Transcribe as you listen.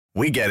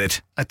We get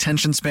it.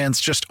 Attention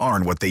spans just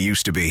aren't what they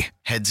used to be.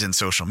 Heads in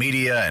social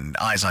media and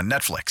eyes on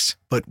Netflix.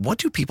 But what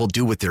do people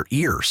do with their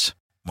ears?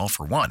 Well,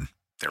 for one,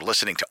 they're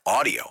listening to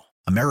audio.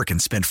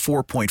 Americans spend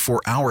 4.4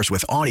 hours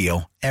with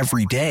audio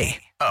every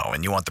day. Oh,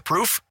 and you want the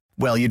proof?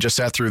 Well, you just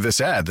sat through this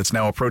ad that's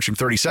now approaching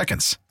 30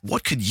 seconds.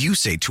 What could you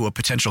say to a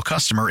potential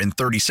customer in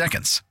 30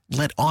 seconds?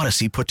 Let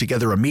Odyssey put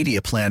together a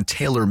media plan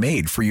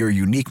tailor-made for your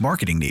unique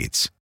marketing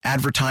needs.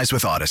 Advertise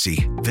with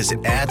Odyssey.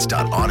 Visit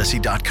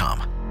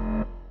ads.odyssey.com.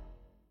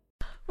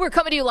 We're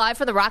coming to you live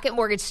from the Rocket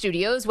Mortgage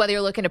Studios. Whether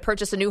you're looking to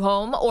purchase a new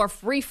home or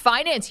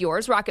refinance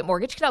yours, Rocket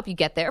Mortgage can help you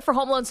get there. For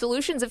home loan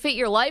solutions that fit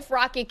your life,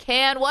 Rocket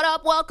can. What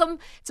up? Welcome.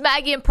 It's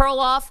Maggie and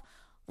Perloff.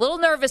 A little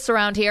nervous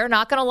around here,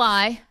 not going to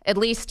lie. At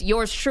least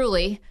yours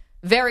truly.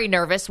 Very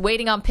nervous,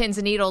 waiting on pins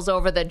and needles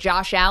over the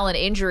Josh Allen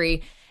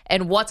injury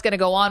and what's going to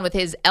go on with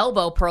his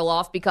elbow,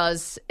 Perloff,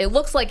 because it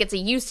looks like it's a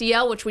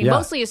UCL, which we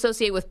mostly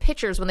associate with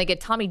pitchers when they get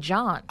Tommy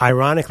John.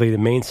 Ironically, the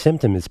main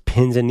symptom is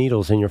pins and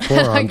needles in your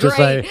forearm. Just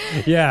like,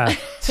 yeah.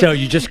 So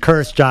you just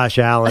cursed Josh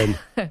Allen.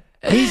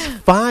 He's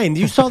fine.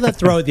 You saw that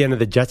throw at the end of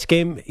the Jets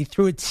game. He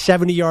threw it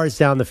 70 yards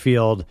down the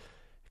field.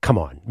 Come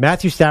on.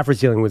 Matthew Stafford's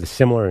dealing with a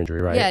similar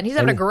injury, right? Yeah, and he's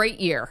having a great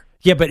year.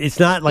 Yeah, but it's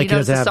not like he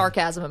doesn't have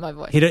sarcasm in my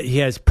voice. He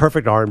has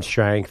perfect arm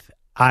strength.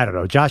 I don't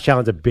know. Josh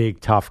Allen's a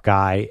big, tough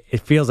guy.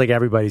 It feels like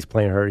everybody's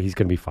playing hurt. He's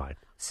going to be fine.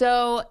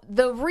 So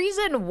the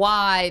reason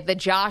why the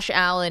Josh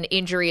Allen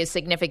injury is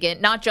significant,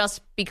 not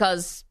just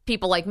because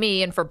people like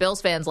me and for Bills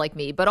fans like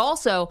me, but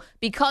also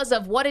because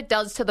of what it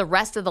does to the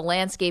rest of the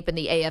landscape in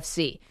the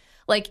AFC.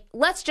 Like,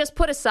 let's just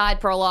put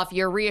aside, Perloff,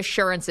 your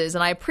reassurances,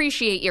 and I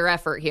appreciate your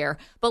effort here,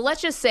 but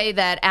let's just say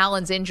that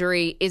Allen's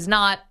injury is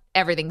not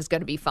everything's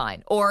going to be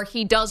fine, or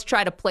he does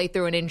try to play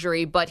through an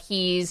injury, but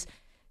he's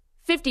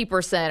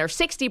 50% or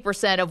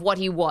 60% of what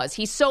he was.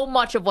 He's so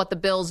much of what the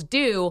Bills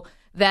do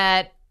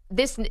that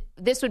this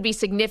would be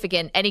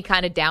significant, any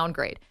kind of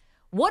downgrade.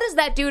 What does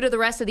that do to the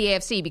rest of the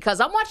AFC? Because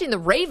I'm watching the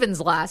Ravens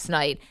last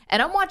night,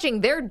 and I'm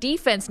watching their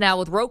defense now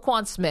with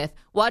Roquan Smith,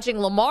 watching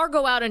Lamar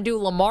go out and do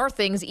Lamar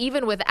things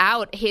even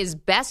without his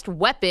best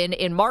weapon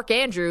in Mark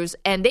Andrews,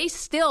 and they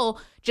still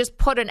just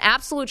put an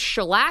absolute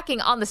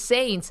shellacking on the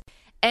Saints.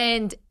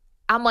 And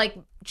I'm like,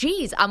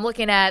 geez, I'm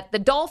looking at the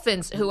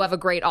Dolphins, who have a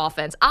great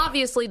offense.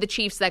 Obviously, the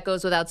Chiefs, that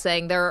goes without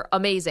saying, they're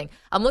amazing.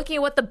 I'm looking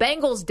at what the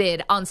Bengals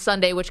did on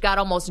Sunday, which got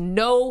almost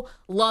no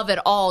love at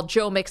all.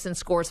 Joe Mixon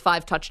scores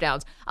 5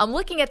 touchdowns. I'm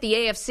looking at the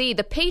AFC.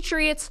 The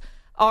Patriots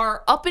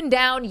are up and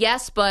down,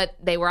 yes, but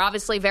they were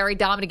obviously very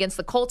dominant against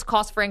the Colts.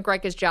 Cost Frank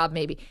Reich his job,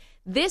 maybe.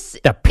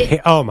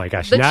 Oh my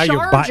gosh! Now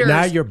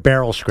you're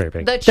barrel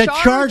scraping. The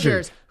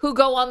Chargers, who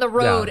go on the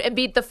road and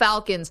beat the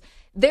Falcons.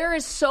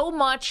 There's so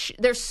much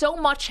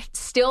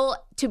still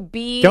to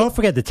be. Don't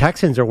forget the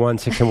Texans are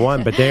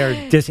 1-6-1, but they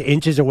are just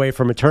inches away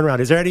from a turnaround.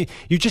 Is there any?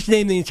 You just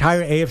named the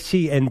entire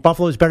AFC, and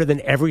Buffalo is better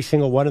than every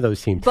single one of those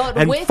teams,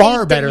 and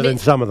far better than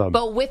some of them.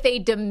 But with a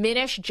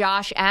diminished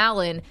Josh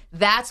Allen,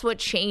 that's what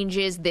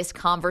changes this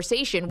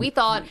conversation. We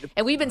thought,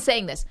 and we've been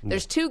saying this.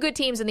 There's 2 good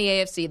teams in the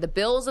AFC: the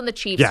Bills and the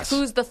Chiefs. Yes.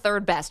 Who's the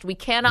third best? We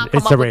cannot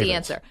come up with the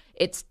answer.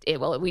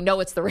 We know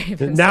it's the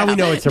Ravens. Now we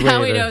know it's the Ravens.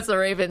 Now we know it's the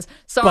Ravens.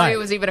 Sorry, it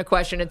was even a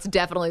question. It's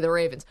definitely the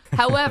Ravens.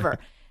 However,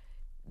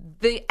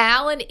 the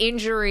Allen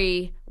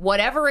injury,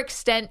 whatever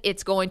extent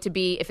it's going to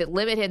be, if it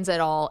limits at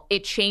all,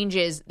 it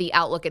changes the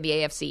outlook of the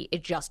AFC.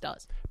 It just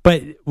does.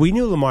 But we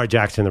knew Lamar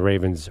Jackson and the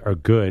Ravens are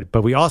good,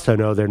 but we also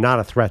know they're not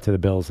a threat to the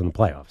Bills in the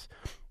playoffs.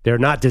 They're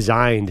not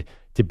designed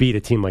to beat a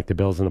team like the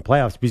Bills in the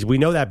playoffs, because we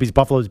know that because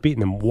Buffalo's beaten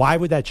them. Why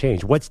would that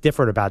change? What's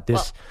different about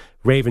this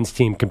Ravens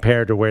team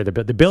compared to where the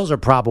Bills are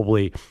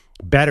probably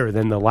better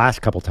than the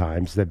last couple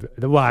times?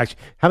 Actually,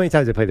 how many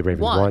times did they play the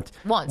Ravens?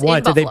 Once.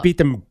 So they beat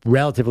them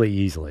relatively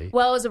easily.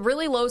 Well, it was a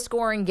really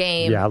low-scoring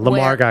game. Yeah,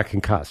 Lamar got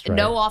concussed, right?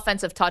 No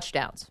offensive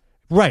touchdowns.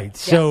 Right.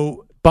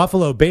 So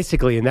Buffalo,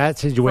 basically, in that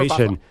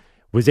situation,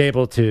 was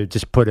able to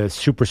just put a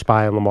super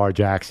spy on Lamar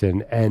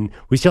Jackson, and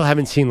we still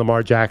haven't seen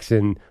Lamar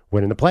Jackson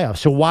win in the playoffs.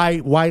 So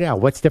why now?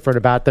 What's different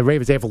about the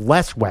Ravens? They have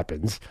less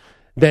weapons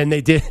than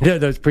they did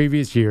those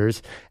previous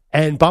years,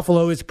 and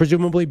Buffalo is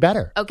presumably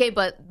better. Okay,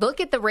 but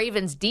look at the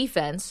Ravens'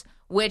 defense,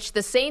 which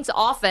the Saints'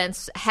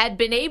 offense had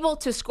been able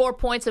to score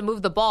points and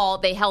move the ball.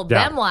 They held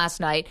them last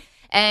night,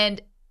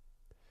 and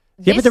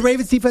but the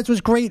Ravens defense was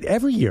great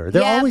every year.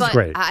 They're always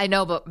great. I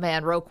know, but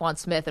man, Roquan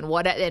Smith and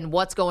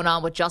what's going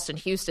on with Justin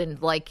Houston,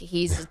 like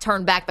he's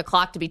turned back the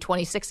clock to be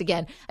 26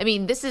 again. I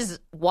mean, this is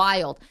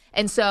wild.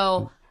 And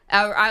so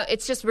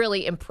it's just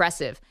really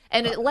impressive.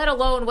 And let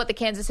alone what the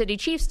Kansas City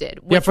Chiefs did.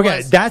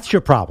 That's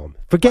your problem.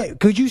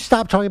 Could you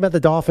stop talking about the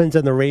Dolphins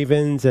and the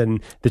Ravens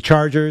and the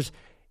Chargers?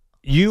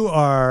 You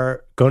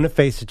are going to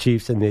face the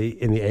Chiefs in the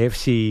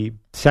AFC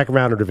second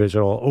round of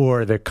divisional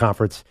or the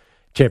conference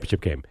championship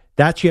game.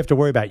 That's what you have to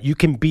worry about. You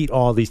can beat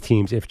all these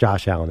teams if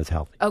Josh Allen is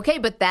healthy. Okay,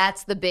 but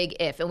that's the big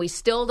if, and we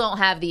still don't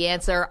have the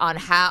answer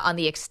on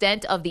the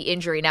extent of the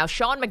injury. Now,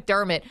 Sean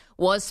McDermott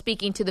was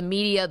speaking to the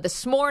media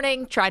this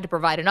morning, tried to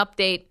provide an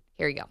update.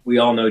 Here you go. We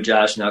all know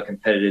Josh and how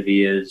competitive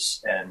he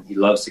is, and he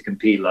loves to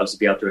compete, loves to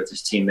be out there with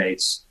his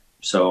teammates.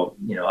 So,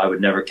 I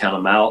would never count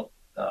him out.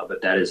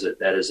 But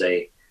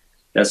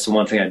that's the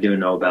one thing I do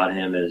know about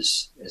him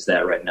is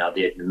that right now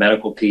the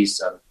medical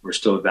piece we're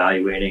still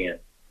evaluating, and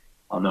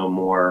I'll know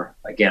more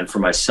again for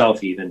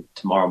myself even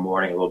tomorrow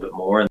morning a little bit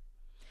more.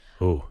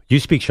 Oh, you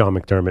speak Sean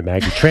McDermott,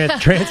 Maggie.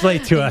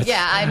 Translate to us.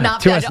 Yeah, I'm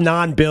not to us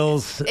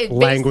non-Bills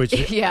language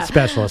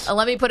specialists.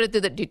 Let me put it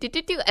through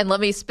the and let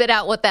me spit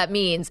out what that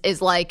means.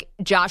 Is like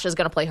Josh is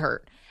going to play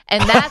hurt.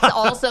 And that's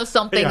also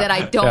something that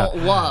I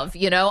don't love.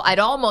 I'd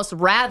almost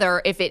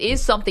rather, if it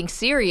is something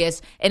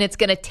serious and it's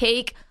going to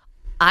take,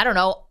 I don't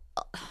know,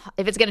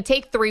 if it's going to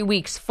take 3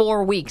 weeks,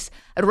 4 weeks,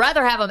 I'd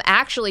rather have him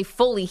actually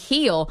fully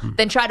heal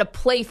than try to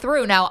play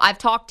through. Now, I've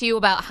talked to you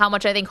about how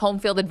much I think home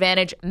field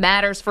advantage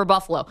matters for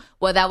Buffalo.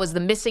 Well, that was the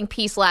missing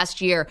piece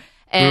last year.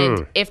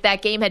 And if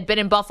that game had been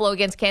in Buffalo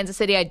against Kansas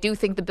City, I do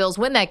think the Bills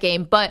win that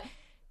game. But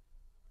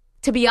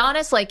to be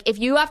honest, if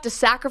you have to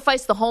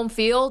sacrifice the home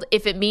field,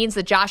 if it means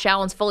that Josh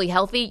Allen's fully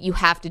healthy, you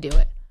have to do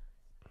it.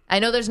 I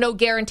know there's no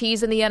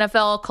guarantees in the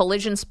NFL,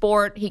 collision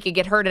sport, he could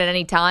get hurt at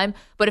any time.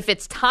 But if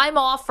it's time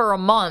off for a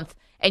month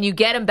and you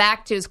get him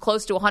back to as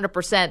close to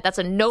 100%, that's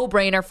a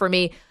no-brainer for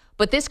me.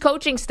 But this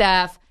coaching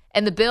staff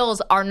and the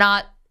Bills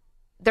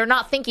they're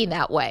not thinking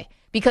that way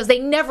because they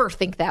never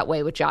think that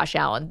way with Josh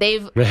Allen.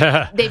 They've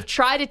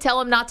tried to tell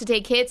him not to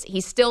take hits.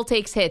 He still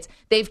takes hits.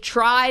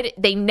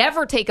 They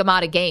never take him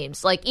out of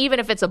games. Even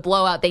if it's a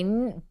blowout,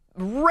 they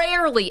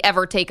rarely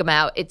ever take him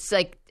out. It's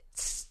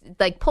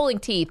like pulling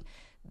teeth.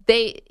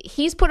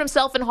 He's put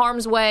himself in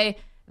harm's way.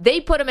 They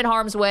put him in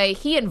harm's way.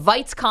 He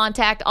invites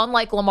contact,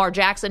 unlike Lamar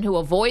Jackson, who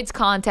avoids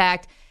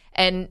contact.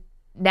 And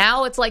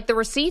now it's like the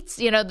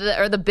receipts,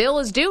 or the bill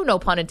is due, no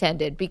pun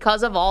intended,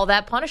 because of all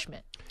that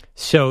punishment.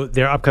 So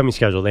their upcoming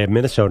schedule, they have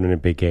Minnesota in a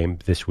big game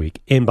this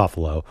week in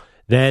Buffalo.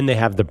 Then they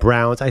have the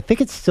Browns. I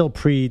think it's still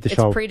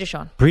pre-Deshaun. It's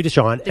pre-Deshaun.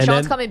 Pre-Deshaun.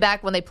 Deshaun's coming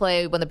back when the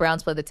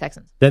Browns play the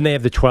Texans. Then they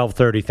have the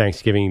 12:30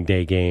 Thanksgiving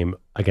Day game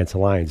against the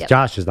Lions. Yep.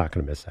 Josh is not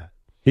going to miss that.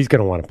 He's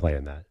going to want to play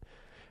in that.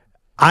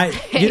 I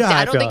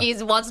don't think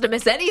he wants to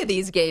miss any of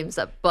these games,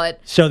 but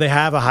so they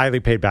have a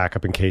highly paid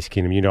backup in Case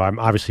Keenum. I'm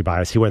obviously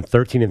biased. He went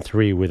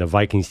 13-3 with a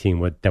Vikings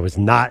team that was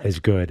not as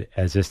good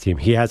as this team.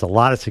 He has a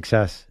lot of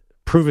success,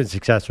 proven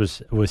success with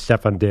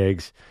Stephon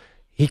Diggs.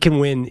 He can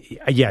win.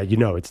 Yeah,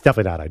 it's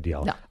definitely not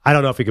ideal. No. I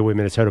don't know if he can win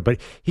Minnesota, but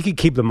he could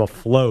keep them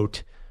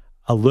afloat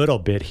a little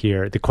bit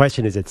here. The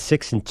question is, at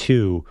 6-2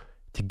 to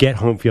get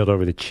home field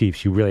over the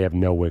Chiefs, you really have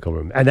no wiggle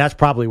room, and that's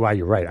probably why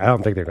you're right. I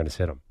don't think they're going to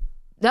sit him.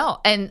 No,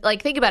 and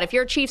think about it. If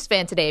you're a Chiefs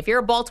fan today, if you're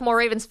a Baltimore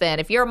Ravens fan,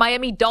 if you're a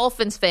Miami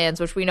Dolphins fans,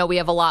 which we know we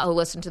have a lot who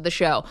listen to the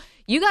show,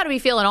 you got to be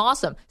feeling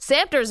awesome.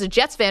 Samter is a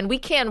Jets fan. We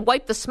can't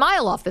wipe the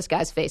smile off this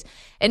guy's face.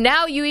 And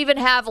now you even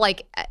have,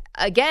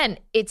 again,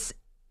 it's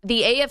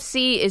the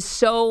AFC is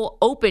so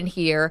open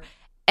here.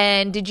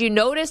 And did you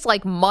notice,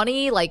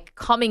 money,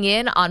 coming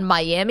in on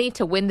Miami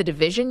to win the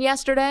division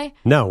yesterday?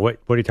 No, what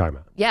are you talking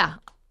about? Yeah.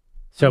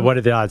 So what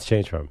did the odds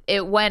change from?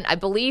 It went, I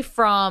believe,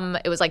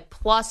 it was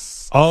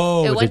plus.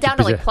 Oh, it went down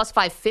to plus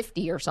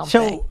 550 or something.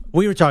 So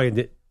we were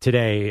talking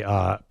today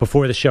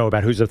before the show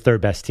about who's the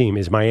third best team.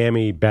 Is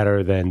Miami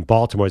better than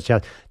Baltimore's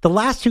chance? The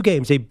last two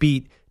games, they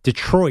beat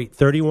Detroit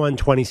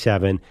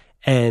 31-27,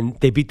 and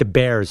they beat the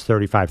Bears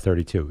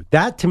 35-32.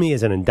 That to me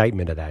is an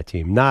indictment of that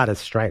team, not a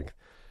strength.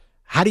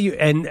 How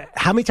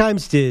many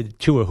times did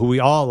Tua, who we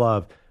all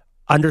love,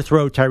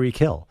 underthrow Tyreek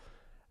Hill?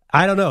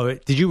 I don't know.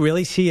 Did you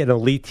really see an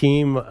elite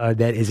team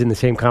that is in the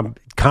same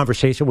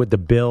conversation with the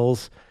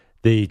Bills,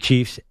 the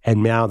Chiefs,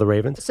 and now the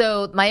Ravens?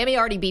 So Miami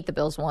already beat the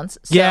Bills once.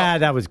 So, yeah,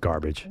 that was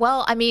garbage.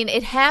 Well,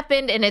 it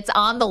happened, and it's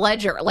on the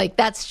ledger.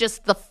 That's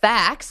just the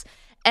facts.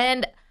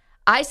 And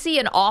I see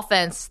an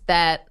offense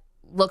that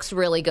looks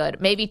really good.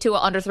 Maybe Tua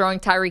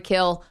underthrowing Tyreek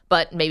Hill,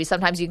 but maybe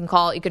sometimes you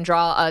can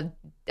draw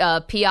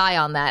a PI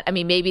on that.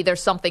 Maybe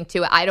there's something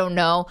to it. I don't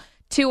know.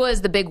 Tua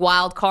is the big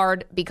wild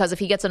card because if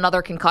he gets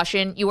another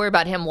concussion, you worry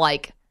about him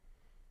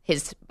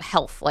his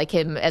health,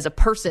 him as a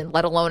person,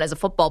 let alone as a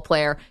football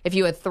player, if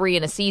you had 3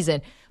 in a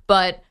season.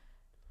 But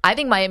I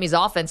think Miami's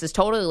offense is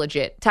totally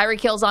legit. Tyreek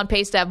Hill's on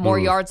pace to have more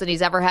yards than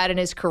he's ever had in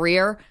his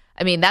career.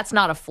 That's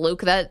not a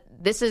fluke.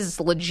 This is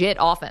legit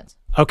offense.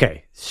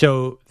 Okay,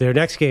 so their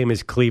next game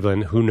is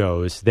Cleveland. Who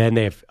knows? Then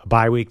they have a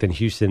bye week, then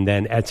Houston,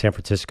 then at San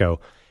Francisco.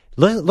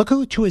 Look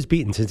who Tua's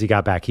beaten since he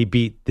got back. He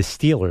beat the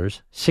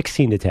Steelers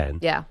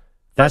 16-10. Yeah.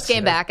 First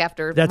game back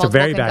after that's multiple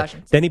a very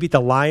concussions. bad. Then he beat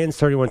the Lions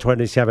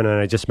 31-27, and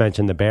I just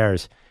mentioned the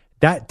Bears.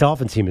 That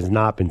Dolphins team has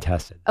not been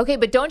tested. Okay,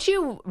 but don't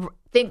you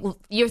think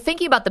you're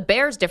thinking about the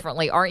Bears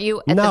differently, aren't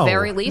you? At the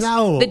very least,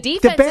 no. The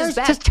defense the Bears is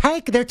bad.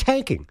 Just they're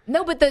tanking.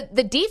 No, but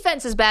the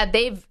defense is bad.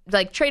 They've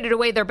traded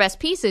away their best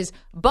pieces,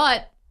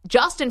 but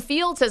Justin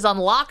Fields has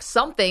unlocked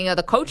something.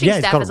 The coaching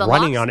staff has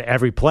unlocked running on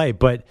every play,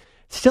 but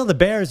still, the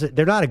Bears,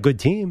 they're not a good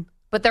team.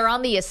 But they're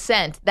on the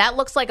ascent. That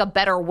looks like a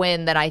better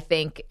win than I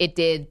think it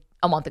did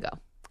a month ago.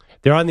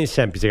 They're on the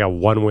ascent because they got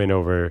one win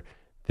over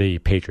the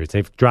Patriots.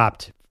 They've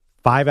dropped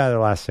 5 out of their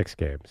last 6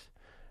 games.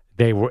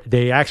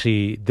 They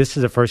actually, this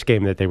is the first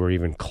game that they were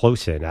even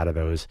close in out of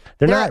those.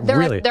 They're not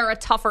really. They're a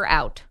tougher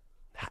out.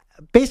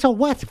 Based on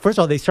what? First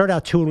of all, they started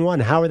out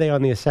 2-1. How are they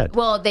on the ascent?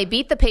 Well, they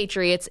beat the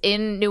Patriots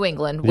in New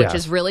England, which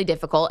is really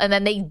difficult. And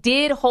then they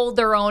did hold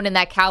their own in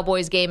that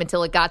Cowboys game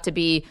until it got to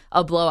be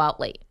a blowout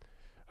late.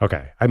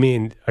 Okay. I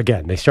mean,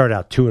 again, they started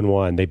out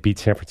 2-1. They beat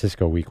San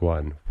Francisco week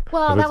 1.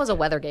 Well, that was a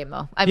weather game,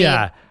 though. I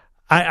mean,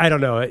 I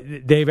don't know.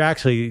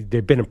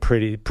 They've been a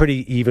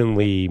pretty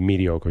evenly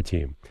mediocre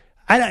team.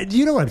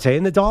 You know what I'm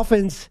saying? The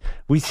Dolphins,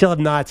 we still have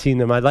not seen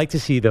them. I'd like to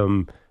see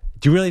them.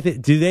 Do you really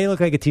do they look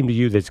like a team to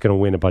you that's going to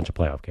win a bunch of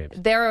playoff games?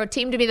 They're a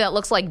team to me that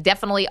looks like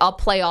definitely a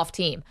playoff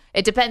team.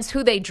 It depends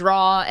who they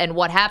draw and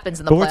what happens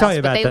in the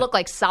playoffs, but they look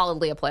like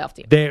solidly a playoff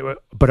team.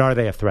 But are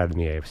they a threat in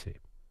the AFC?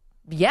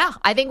 Yeah,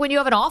 I think when you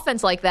have an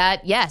offense like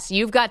that, yes,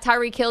 you've got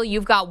Tyreek Hill,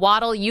 you've got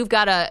Waddle, you've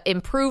got an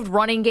improved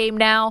running game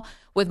now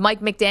with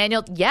Mike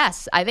McDaniel.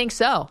 Yes, I think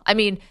so. I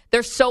mean,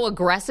 they're so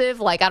aggressive.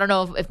 Like, I don't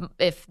know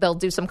if they'll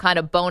do some kind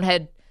of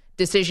bonehead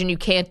decision you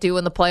can't do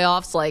in the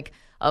playoffs, like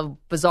a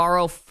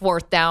bizarro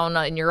fourth down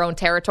in your own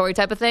territory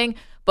type of thing.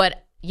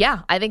 But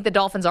yeah, I think the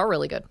Dolphins are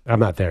really good. I'm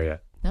not there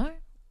yet. All right.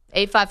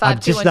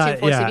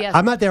 855-212-4CBS.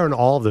 I'm not there on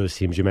all of those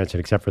teams you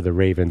mentioned, except for the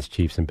Ravens,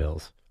 Chiefs, and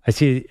Bills. I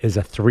see it as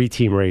a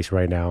 3-team race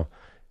right now.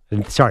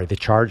 And, sorry, the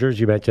Chargers,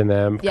 you mentioned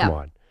them. Yeah. Come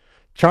on.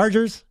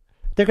 Chargers,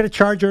 they're going to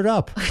charger it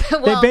up.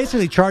 They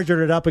basically chargered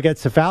it up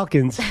against the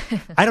Falcons.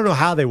 I don't know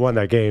how they won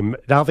that game. I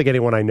don't think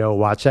anyone I know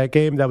watched that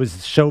game. That was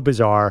so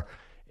bizarre.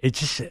 It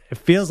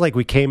feels like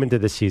we came into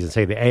the season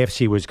saying the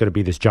AFC was going to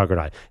be this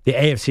juggernaut. The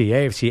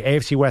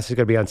AFC West is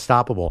going to be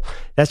unstoppable.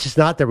 That's just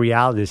not the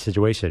reality of the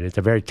situation. It's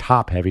a very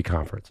top-heavy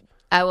conference.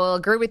 I will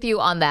agree with you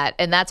on that,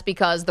 and that's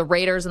because the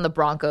Raiders and the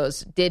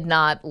Broncos did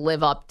not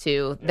live up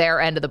to their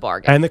end of the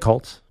bargain. And the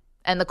Colts.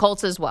 And the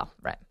Colts as well,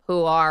 right,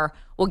 who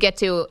we'll get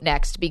to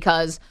next,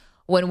 because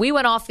when we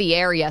went off the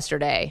air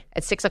yesterday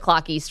at 6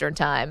 o'clock Eastern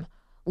time,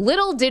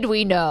 little did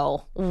we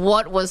know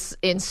what was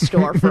in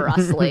store for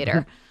us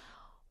later.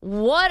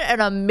 What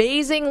an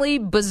amazingly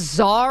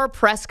bizarre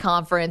press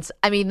conference.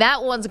 I mean,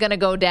 that one's going to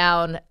go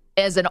down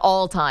as an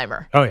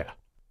all-timer. Oh, yeah.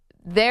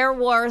 There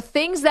were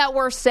things that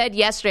were said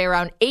yesterday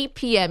around 8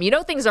 p.m. You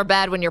know things are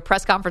bad when your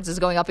press conference is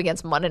going up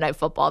against Monday Night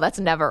Football. That's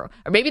never,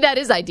 or maybe that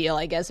is ideal,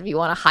 I guess, if you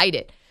want to hide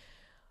it.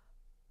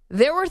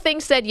 There were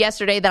things said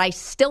yesterday that I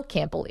still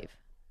can't believe.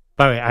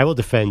 By the way, I will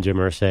defend Jim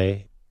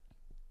Irsay.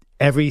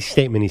 Every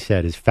statement he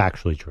said is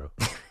factually true.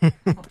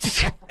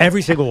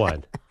 Every single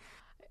one.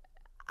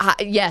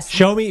 Yes.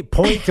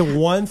 Point to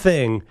one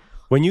thing.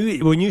 When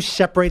you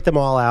separate them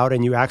all out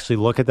and you actually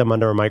look at them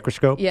under a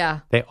microscope,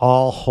 they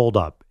all hold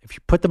up. If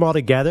you put them all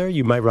together,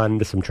 you might run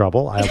into some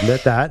trouble. I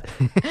admit that.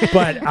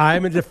 But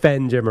I'm going to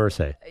defend Jim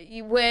Irsay.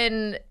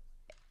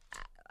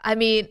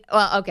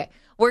 Okay.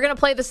 We're going to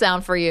play the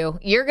sound for you.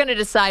 You're going to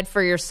decide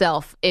for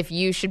yourself if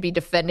you should be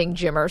defending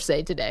Jim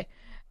Irsay today.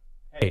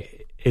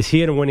 Hey, is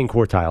he in a winning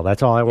quartile?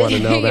 That's all I want to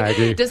know,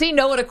 Maggie. Does he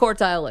know what a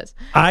quartile is?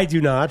 I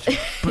do not.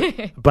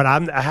 But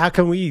how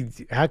can we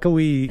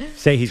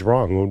say he's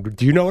wrong?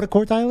 Do you know what a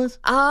quartile is?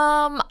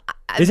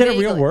 Is it a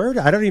real word?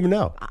 I don't even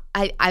know.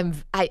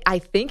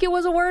 I think it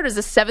was a word. Is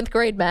this 7th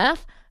grade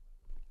math?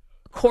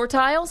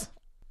 Quartiles?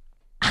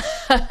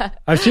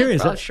 I'm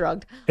serious. Bro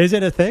shrugged. Is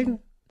it a thing?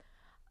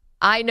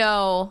 I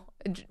know.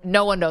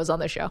 No one knows on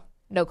the show.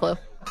 No clue.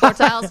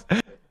 Quartiles?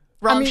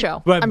 Wrong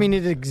show. But,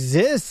 it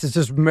exists. It's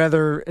just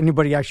whether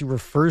anybody actually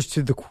refers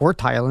to the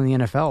quartile in the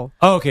NFL.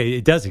 Oh, okay.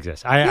 It does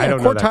exist. I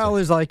don't know. Quartile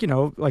is like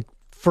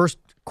first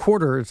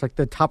quarter. It's like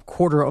the top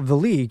quarter of the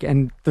league.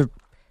 And the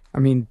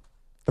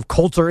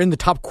Colts are in the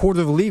top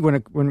quarter of the league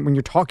when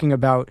you're talking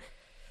about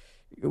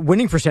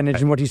winning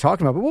percentage and what he's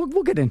talking about. But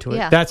we'll get into it.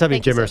 Yeah, that's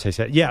something Jim Irsay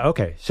said. Yeah,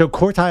 okay. So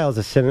quartile is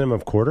a synonym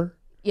of quarter?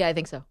 Yeah, I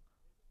think so.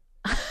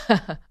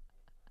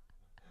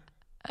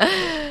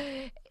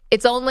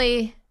 It's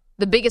only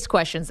the biggest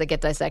questions that get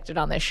dissected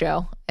on this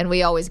show, and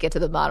we always get to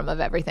the bottom of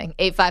everything.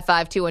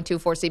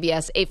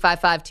 855-212-4CBS,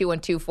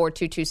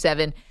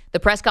 855-212-4227. The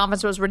press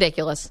conference was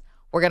ridiculous.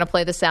 We're going to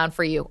play the sound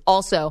for you.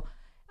 Also,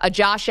 a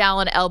Josh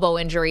Allen elbow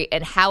injury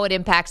and how it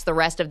impacts the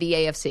rest of the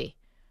AFC.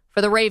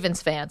 For the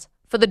Ravens fans,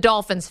 for the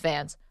Dolphins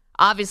fans,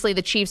 obviously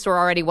the Chiefs were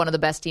already one of the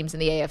best teams in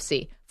the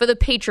AFC. For the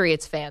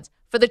Patriots fans,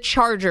 for the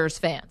Chargers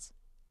fans,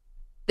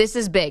 this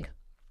is big.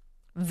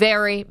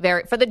 Very,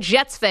 very. For the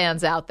Jets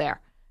fans out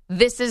there,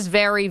 this is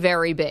very,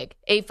 very big.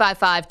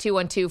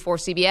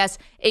 855-212-4CBS,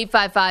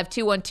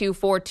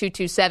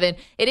 855-212-4227.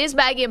 It is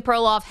Maggie and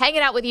Perloff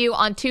hanging out with you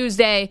on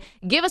Tuesday.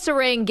 Give us a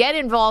ring. Get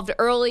involved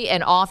early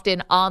and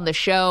often on the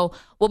show.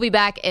 We'll be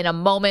back in a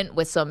moment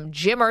with some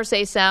Jim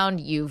Irsay sound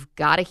you've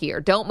got to hear.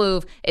 Don't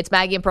move. It's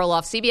Maggie and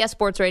Perloff, CBS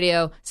Sports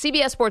Radio,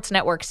 CBS Sports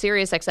Network,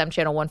 Sirius XM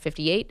Channel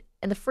 158,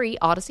 and the free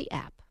Odyssey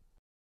app.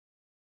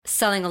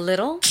 Selling a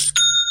little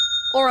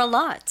or a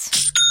lot?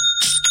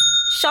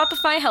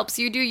 Shopify helps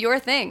you do your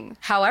thing,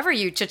 however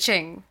you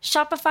cha-ching.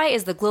 Shopify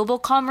is the global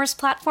commerce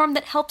platform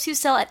that helps you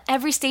sell at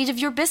every stage of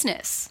your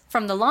business.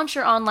 From the launch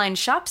your online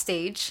shop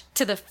stage,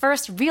 to the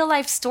first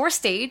real-life store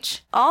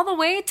stage, all the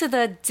way to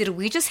the did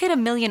we just hit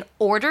 1 million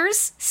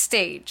orders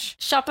stage.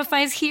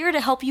 Shopify's here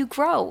to help you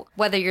grow.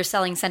 Whether you're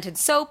selling scented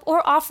soap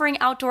or offering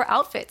outdoor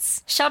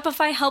outfits,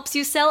 Shopify helps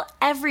you sell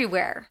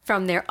everywhere.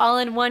 From their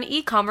all-in-one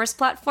e-commerce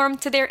platform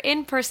to their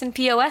in-person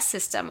POS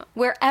system,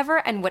 wherever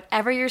and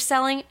whatever you're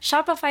selling,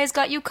 Shopify's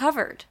got you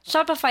covered.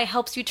 Shopify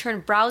helps you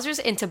turn browsers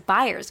into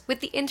buyers with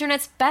the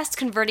internet's best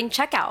converting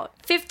checkout.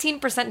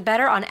 15%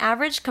 better on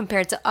average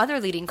compared to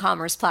other leading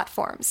commerce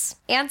platforms.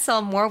 And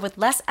sell more with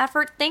less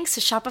effort thanks to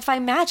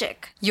Shopify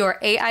Magic, your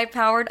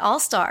AI-powered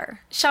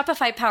all-star.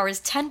 Shopify powers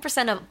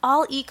 10% of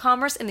all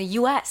e-commerce in the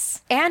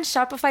U.S. And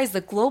Shopify is the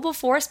global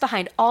force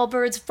behind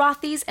Allbirds,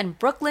 Rothy's, and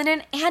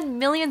Brooklinen, and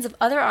millions of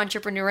other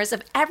entrepreneurs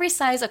of every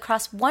size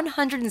across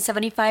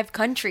 175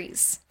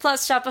 countries.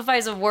 Plus,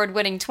 Shopify's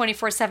award-winning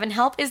 24/7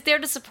 help is there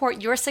to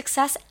support your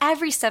success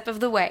every step of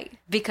the way.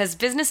 Because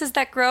businesses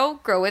that grow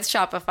with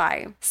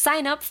Shopify.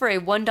 Sign up for a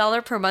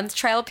 $1 per month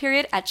trial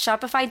period at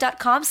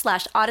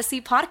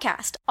shopify.com/Odyssey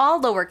Podcast,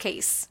 all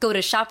lowercase. Go to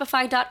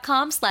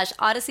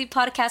shopify.com/Odyssey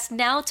Podcast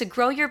now to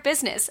grow your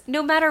business,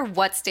 no matter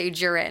what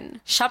stage you're in.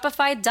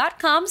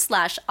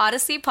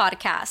 Shopify.com/Odyssey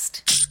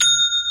Podcast.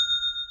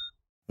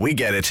 We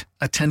get it.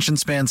 Attention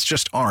spans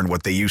just aren't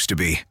what they used to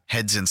be.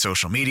 Heads in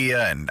social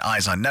media and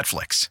eyes on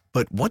Netflix.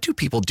 But what do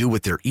people do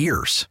with their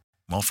ears?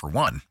 Well, for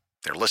one,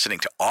 they're listening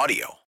to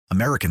audio.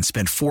 Americans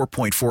spend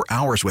 4.4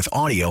 hours with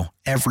audio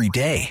every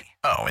day.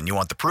 Oh, and you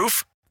want the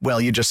proof?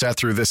 Well, you just sat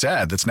through this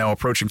ad that's now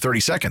approaching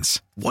 30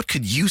 seconds. What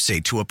could you say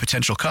to a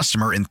potential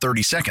customer in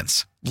 30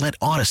 seconds? Let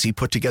Odyssey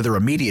put together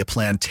a media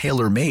plan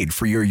tailor-made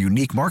for your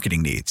unique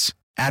marketing needs.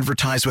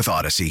 Advertise with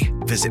Odyssey.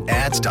 Visit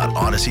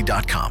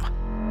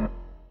ads.odyssey.com.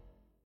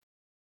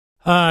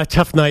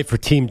 Tough night for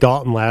Team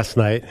Dalton last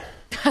night.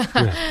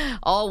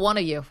 All one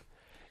of you.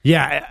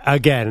 Yeah,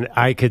 again,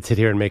 I could sit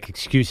here and make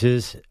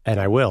excuses, and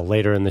I will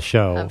later in the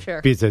show. I'm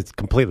sure. Because it's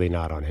completely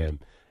not on him.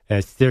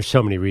 There's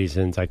so many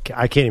reasons. I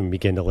can't even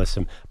begin to list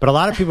them. But a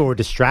lot of people were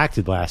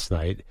distracted last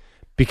night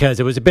because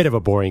it was a bit of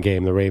a boring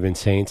game, the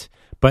Ravens-Saints.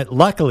 But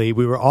luckily,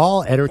 we were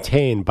all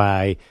entertained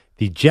by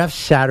the Jeff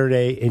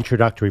Saturday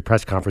introductory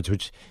press conference,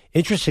 which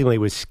interestingly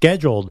was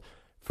scheduled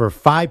for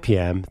 5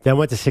 p.m., then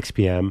went to 6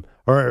 p.m.,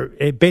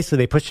 basically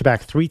they pushed it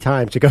back 3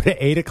 times to go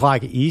to 8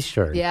 o'clock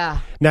Eastern. Yeah.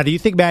 Now, do you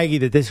think, Maggie,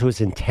 that this was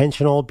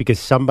intentional because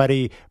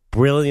somebody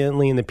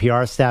brilliantly in the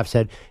PR staff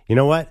said, you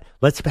know what,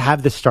 let's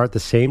have this start the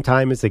same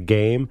time as the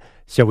game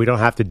so we don't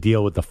have to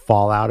deal with the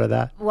fallout of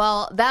that?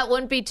 Well, that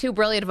wouldn't be too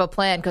brilliant of a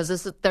plan because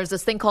there's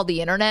this thing called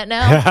the internet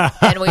now,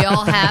 and we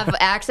all have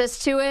access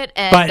to it.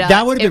 And, but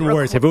that would have been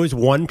worse. If it was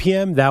 1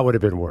 p.m., that would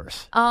have been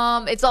worse.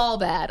 It's all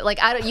bad. Like,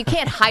 you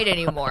can't hide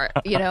anymore.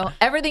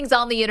 Everything's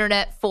on the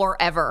internet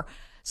forever.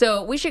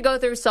 So we should go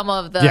through some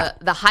of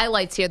the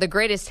highlights here, the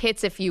greatest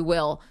hits, if you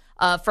will,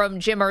 from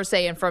Jim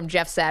Irsay and from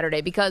Jeff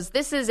Saturday, because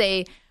this is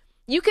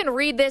you can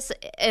read this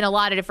in a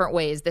lot of different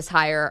ways, this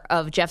hire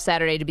of Jeff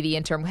Saturday to be the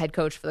interim head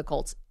coach for the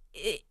Colts.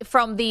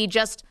 From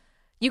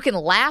you can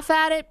laugh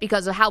at it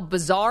because of how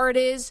bizarre it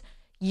is.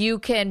 You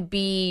can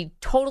be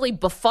totally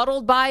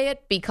befuddled by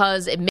it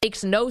because it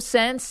makes no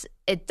sense.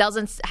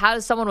 How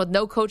does someone with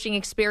no coaching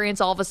experience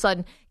all of a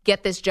sudden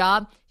get this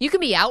job? You can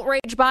be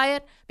outraged by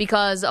it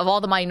because of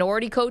all the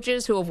minority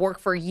coaches who have worked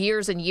for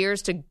years and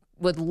years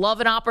would love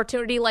an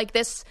opportunity like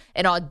this,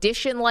 an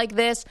audition like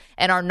this,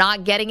 and are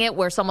not getting it,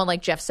 where someone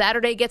like Jeff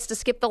Saturday gets to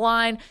skip the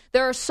line.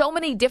 There are so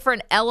many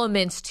different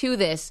elements to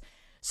this.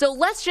 So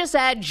let's just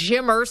add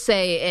Jim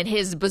Irsay and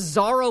his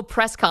bizarro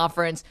press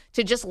conference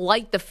to just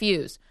light the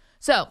fuse.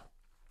 So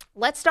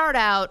let's start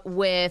out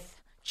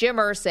with Jim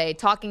Irsay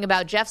talking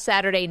about Jeff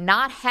Saturday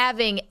not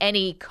having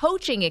any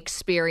coaching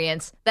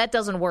experience. That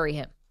doesn't worry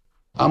him.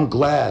 I'm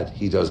glad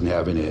he doesn't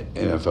have any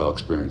NFL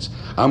experience.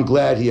 I'm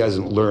glad he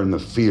hasn't learned the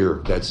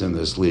fear that's in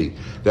this league.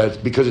 That's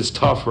because it's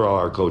tough for all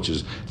our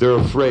coaches. They're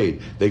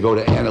afraid. They go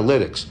to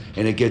analytics,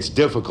 and it gets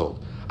difficult.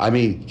 I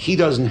mean, he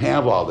doesn't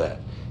have all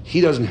that.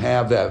 He doesn't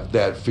have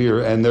that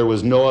fear, and there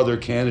was no other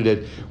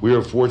candidate. We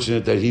were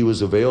fortunate that he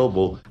was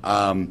available,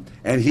 and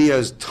he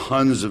has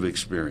tons of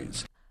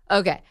experience.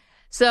 Okay.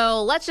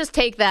 So let's just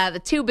take the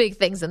 2 big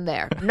things in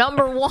there.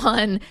 Number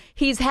one,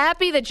 he's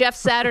happy that Jeff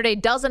Saturday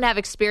doesn't have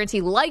experience.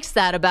 He likes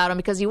that about him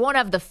because he won't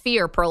have the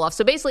fear, Perloff.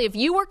 So basically, if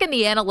you work in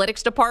the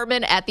analytics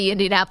department at the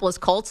Indianapolis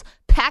Colts,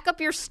 pack up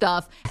your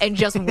stuff and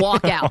just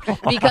walk out.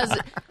 Because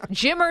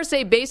Jim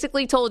Irsay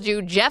basically told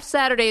you Jeff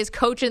Saturday is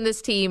coaching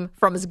this team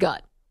from his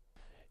gut.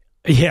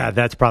 Yeah,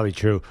 that's probably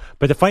true.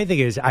 But the funny thing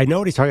is, I know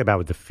what he's talking about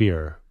with the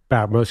fear.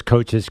 About most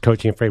coaches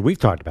coaching afraid. We've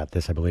talked about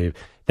this, I believe.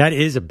 That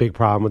is a big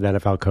problem with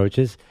NFL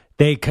coaches.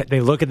 They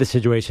look at the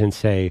situation and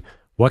say,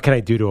 what can I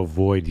do to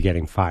avoid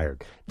getting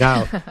fired?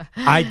 Now,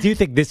 I do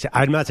think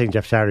I'm not saying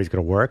Jeff Saturday is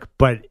going to work,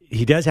 but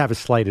he does have a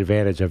slight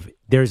advantage of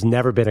there's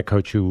never been a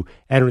coach who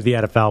entered the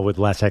NFL with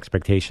less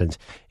expectations.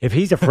 If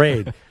he's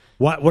afraid,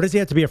 What does he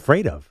have to be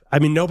afraid of? I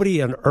mean,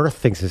 nobody on earth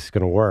thinks this is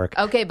going to work.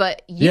 Okay,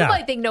 but you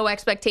might think no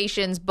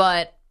expectations,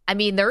 but I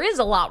mean, there is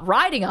a lot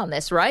riding on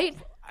this, right?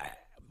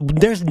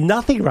 There's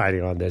nothing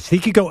riding on this. He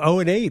could go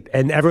 0-8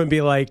 and everyone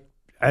be like,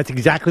 that's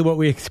exactly what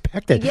we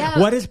expected. Yeah.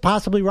 What is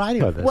possibly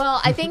riding on this? Well,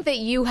 I think that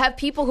you have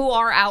people who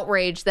are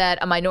outraged that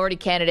a minority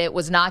candidate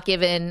was not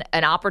given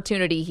an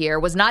opportunity here,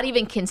 was not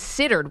even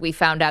considered, we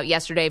found out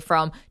yesterday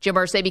from Jim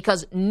Irsay,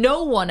 because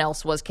no one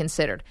else was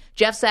considered.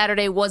 Jeff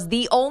Saturday was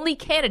the only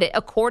candidate,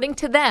 according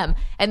to them,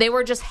 and they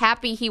were just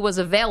happy he was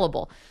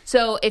available.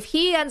 So if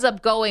he ends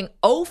up going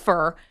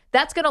over,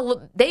 that's going to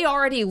look, they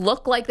already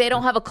look like they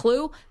don't have a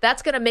clue.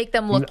 That's going to make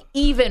them look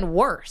even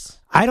worse.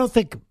 I don't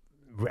think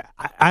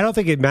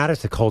it matters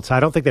to Colts. I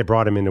don't think they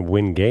brought him in to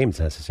win games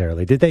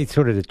necessarily. Did they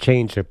sort of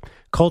change the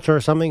culture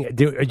or something?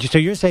 So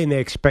you're saying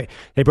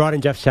they brought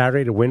in Jeff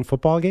Saturday to win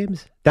football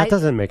games? That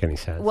doesn't make any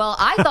sense. Well,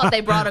 I thought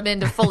they brought him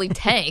in to fully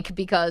tank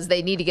because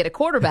they need to get a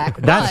quarterback.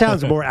 That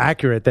sounds more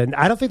accurate than.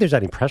 I don't think there's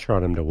any pressure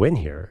on him to win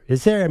here.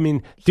 Is there? I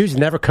mean, dude's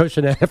never coached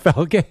an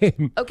NFL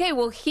game. Okay,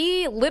 well,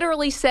 he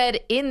literally said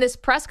in this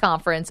press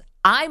conference,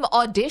 I'm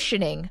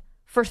auditioning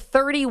for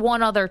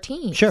 31 other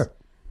teams. Sure.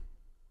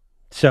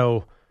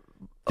 So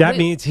that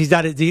means he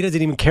doesn't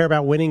even care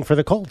about winning for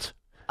the Colts.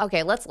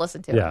 Okay, let's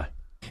listen to it. Yeah.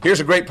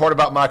 Here's a great part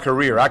about my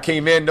career. I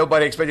came in,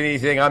 nobody expected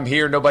anything. I'm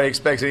here, nobody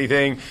expects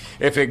anything.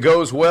 If it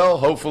goes well,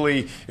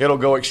 hopefully it'll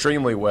go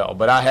extremely well.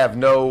 But I have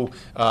no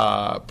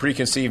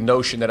preconceived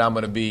notion that I'm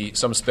going to be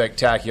some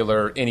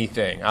spectacular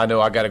anything. I know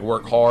I got to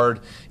work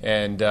hard,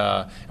 and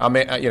I'm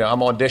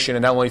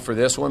auditioning not only for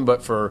this one,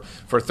 but for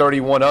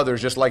 31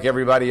 others, just like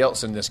everybody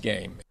else in this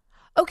game.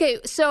 Okay,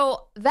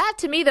 so that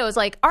to me, though, is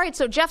like, all right,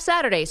 so Jeff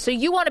Saturday, so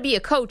you want to be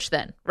a coach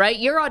then, right?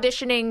 You're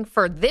auditioning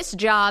for this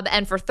job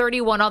and for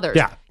 31 others.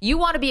 Yeah. You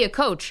want to be a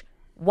coach.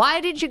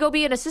 Why did you go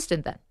be an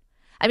assistant then?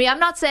 I mean, I'm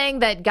not saying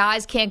that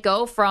guys can't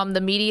go from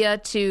the media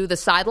to the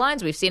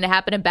sidelines. We've seen it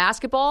happen in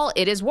basketball.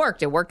 It has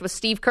worked. It worked with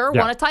Steve Kerr,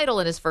 won a title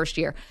in his first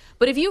year.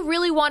 But if you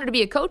really wanted to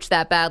be a coach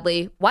that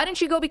badly, why didn't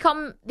you go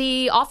become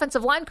the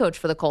offensive line coach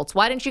for the Colts?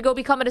 Why didn't you go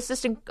become an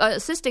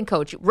assistant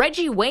coach?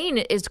 Reggie Wayne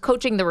is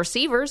coaching the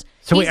receivers.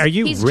 So wait, are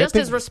you He's ripping? just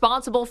as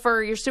responsible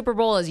for your Super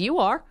Bowl as you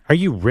are. Are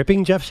you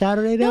ripping Jeff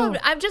Saturday now? No,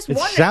 I'm just it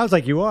wondering. Sounds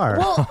like you are.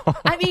 Well,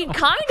 I mean,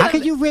 kind of. How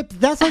could you rip?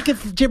 That's like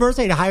if Jim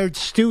Irsay had hired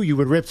Stu, you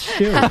would rip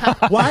Stu.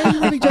 Why are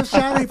you ripping Jeff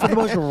Saturday for the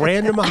most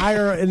random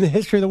hire in the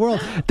history of the world?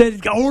 The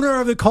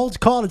owner of the Colts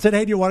called and said,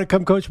 "Hey, do you want to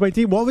come coach my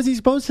team?" What was he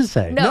supposed to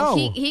say? No.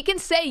 He can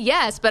say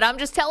yes, but I'm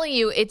just telling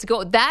you,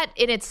 that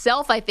in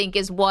itself, I think,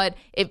 is what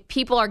if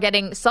people are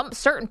getting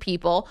certain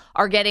people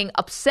are getting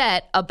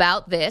upset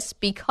about this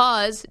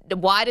because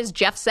why does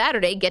Jeff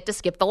Saturday get to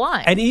skip the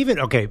line? And even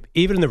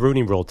in the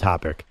Rooney Rule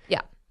topic,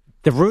 yeah.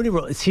 The Rooney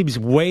Rule, it seems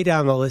way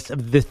down the list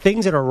of the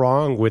things that are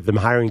wrong with them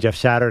hiring Jeff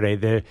Saturday.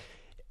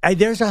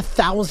 There's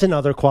 1,000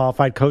 other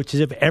qualified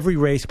coaches of every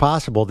race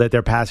possible that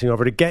they're passing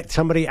over to get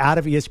somebody out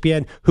of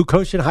ESPN who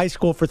coached in high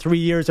school for 3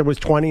 years and was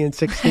 20 and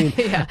 16.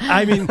 Yeah.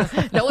 I mean,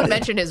 no one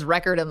mentioned his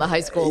record in the high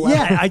school level.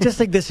 Yeah, I just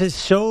think this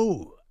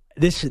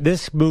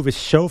move is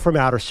so from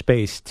outer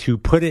space to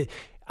put it.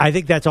 I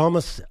think that's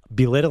almost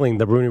belittling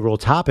the Rooney Rule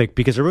topic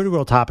because the Rooney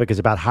Rule topic is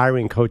about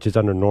hiring coaches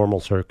under normal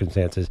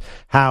circumstances.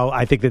 How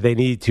I think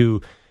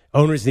that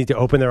owners need to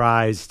open their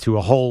eyes to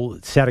a whole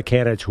set of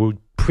candidates who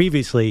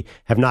previously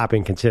have not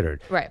been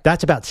considered. Right.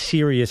 That's about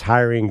serious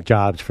hiring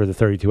jobs for the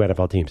 32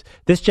 NFL teams.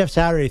 This Jeff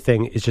Saturday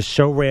thing is just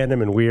so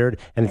random and weird,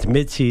 and it's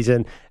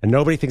midseason, and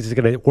nobody thinks it's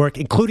going to work,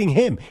 including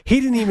him. He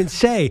didn't even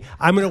say,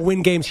 I'm going to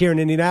win games here in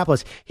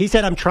Indianapolis. He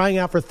said, I'm trying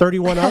out for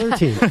 31 other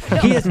teams.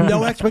 He has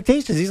no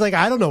expectations. He's like,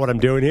 I don't know what I'm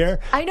doing here.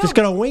 I know. Just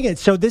going to wing it.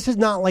 So this is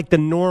not like the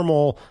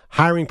normal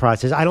hiring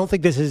process. I don't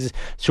think this is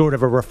sort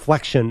of a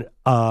reflection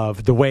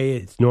of the way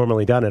it's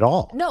normally done at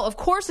all. No, of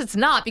course it's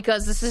not,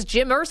 because this is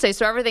Jim Irsay,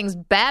 so everything's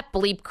bat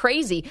bleep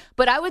crazy.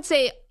 But I would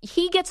say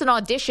he gets an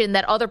audition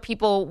that other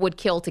people would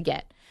kill to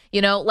get.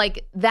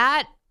 Like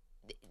that.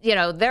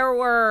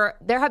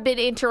 There have been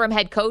interim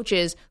head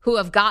coaches who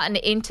have gotten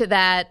into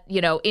that,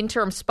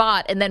 interim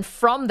spot, and then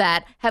from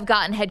that have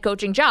gotten head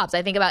coaching jobs.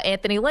 I think about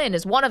Anthony Lynn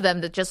is one of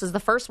them that just is the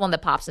first one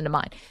that pops into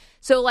mind.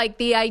 So, like,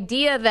 the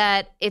idea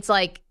that it's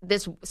like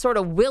this sort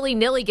of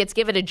willy-nilly gets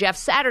given to Jeff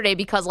Saturday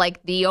because,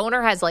 like, the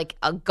owner has, like,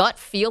 a gut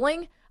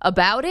feeling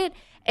about it.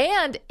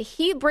 And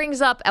he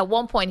brings up, at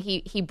one point,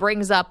 he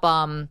brings up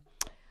Don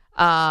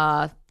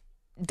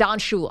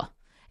Shula.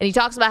 And he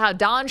talks about how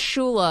Don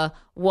Shula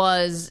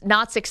was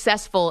not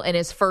successful in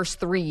his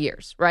first 3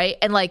 years, right?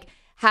 And, like,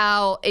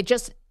 how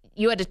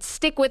you had to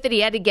stick with it.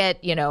 He had to get,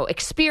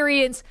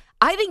 experience.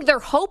 I think they're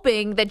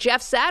hoping that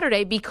Jeff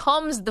Saturday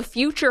becomes the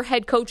future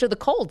head coach of the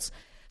Colts.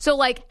 So,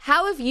 like,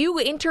 how if you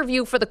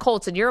interview for the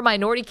Colts and you're a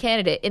minority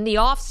candidate in the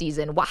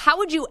offseason, how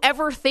would you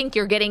ever think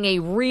you're getting a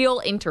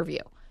real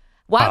interview?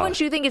 Why wouldn't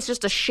you think it's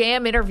just a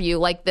sham interview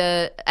like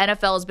the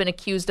NFL has been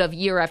accused of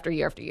year after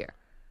year after year?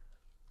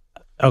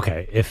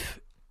 Okay,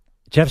 if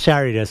Jeff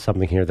Saturday does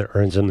something here that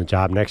earns him the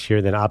job next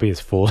year, then I'll be as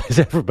fool as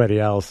everybody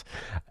else.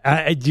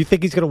 Do you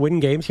think he's going to win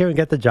games here and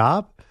get the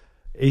job?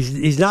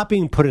 He's not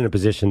being put in a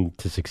position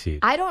to succeed.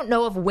 I don't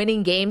know if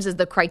winning games is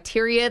the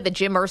criteria that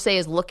Jim Irsay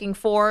is looking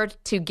for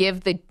to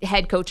give the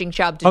head coaching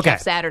job to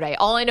Jeff Saturday.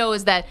 All I know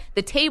is that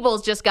the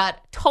tables just got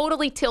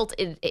totally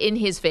tilted in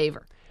his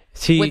favor.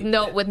 With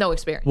no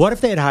experience. What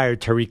if they had hired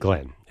Tariq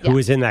Glenn, who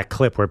was in that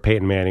clip where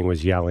Peyton Manning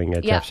was yelling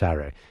at Jeff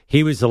Saturday?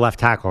 He was the left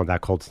tackle on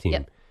that Colts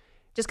team.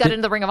 Just got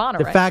into the Ring of Honor,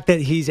 The right? fact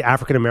that he's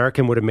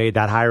African-American would have made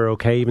that hire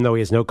okay, even though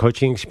he has no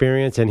coaching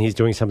experience and he's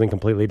doing something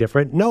completely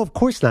different? No, of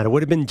course not. It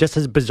would have been just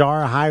as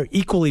bizarre a hire,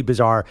 equally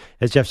bizarre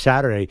as Jeff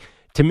Saturday.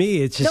 To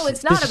me, it's just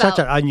it's not this is such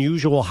an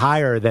unusual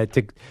hire that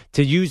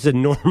to use the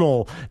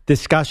normal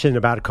discussion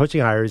about coaching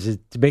hires, it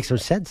makes no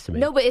sense to me.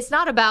 No, but it's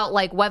not about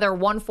like whether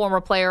one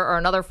former player or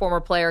another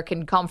former player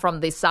can come from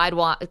the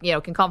sidewalk,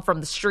 can come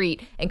from the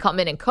street and come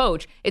in and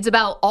coach. It's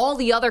about all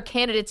the other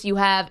candidates you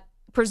have,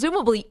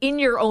 presumably in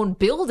your own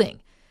building,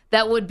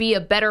 that would be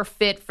a better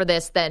fit for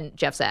this than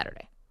Jeff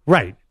Saturday.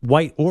 Right,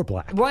 white or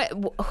black. Right,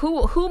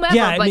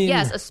 whomever,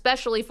 yes,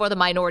 especially for the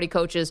minority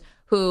coaches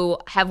who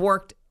have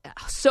worked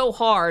so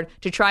hard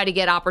to try to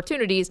get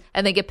opportunities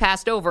and they get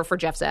passed over for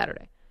Jeff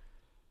Saturday.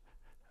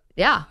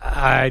 Yeah.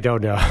 I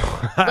don't know.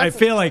 I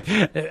feel like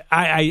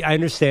I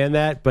understand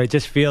that, but it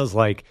just feels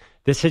like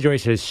this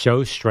situation is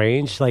so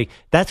strange. Like,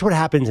 that's what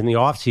happens in the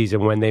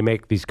offseason when they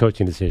make these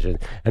coaching decisions.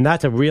 And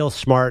that's a real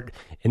smart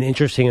and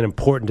interesting and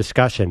important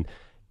discussion.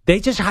 They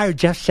just hired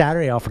Jeff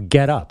Saturday off of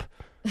Get Up.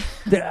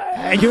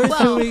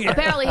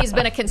 Apparently he's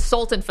been a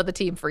consultant for the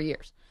team for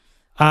years.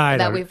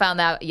 We found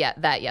out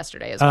that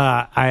yesterday as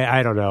well.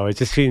 I don't know. It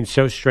just seems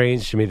so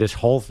strange to me, this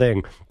whole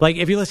thing. Like,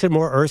 if you listen to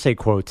more Irsay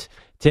quotes,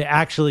 to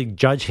actually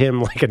judge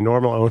him like a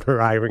normal owner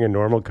hiring a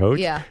normal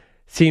coach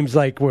seems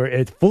like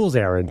it's fool's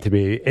errand to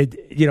me.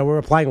 We're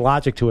applying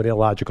logic to an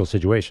illogical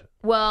situation.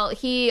 Well,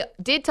 he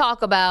did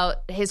talk about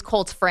his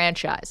Colts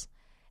franchise,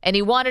 and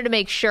he wanted to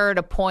make sure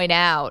to point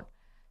out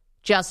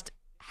just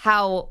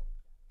how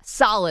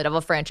solid of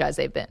a franchise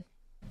they've been.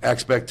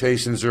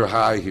 Expectations are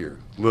high here.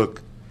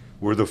 Look,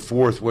 we're the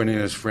fourth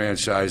winningest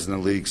franchise in the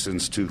league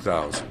since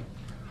 2000.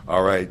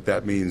 All right,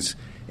 that means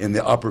in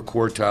the upper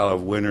quartile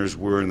of winners,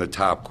 we're in the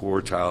top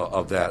quartile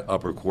of that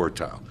upper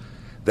quartile.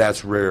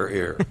 That's rare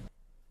air.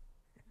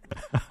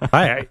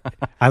 I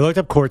looked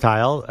up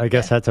quartile. I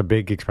guess that's a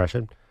big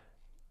expression.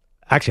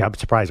 Actually, I'm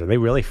surprised. Are they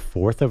really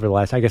fourth over the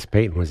last? I guess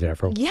Peyton was there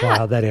for a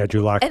while. Then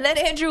Andrew Luck. And then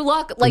Andrew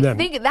Luck.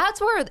 Think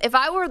that's where, if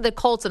I were the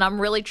Colts and I'm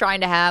really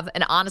trying to have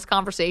an honest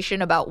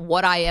conversation about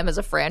what I am as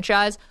a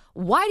franchise,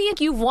 why do you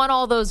think you've won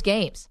all those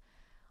games?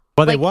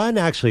 Well, they've won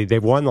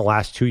the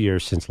last 2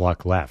 years since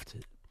Luck left.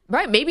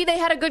 Right. Maybe they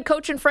had a good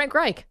coach in Frank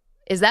Reich.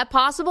 Is that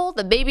possible?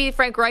 That maybe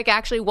Frank Reich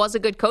actually was a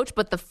good coach,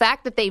 but the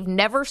fact that they've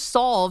never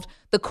solved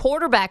the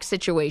quarterback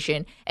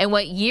situation and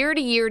went year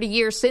to year to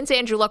year since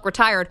Andrew Luck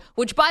retired,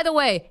 which, by the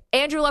way,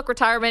 Andrew Luck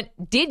retirement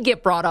did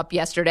get brought up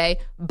yesterday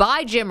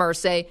by Jim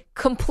Irsay,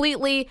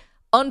 completely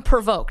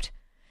unprovoked.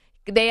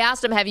 They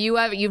asked him,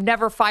 you've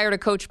never fired a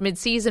coach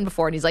midseason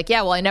before? And he's like,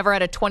 yeah, well, I never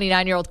had a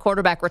 29-year-old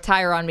quarterback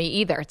retire on me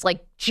either. It's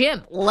like,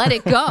 Jim, let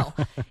it go.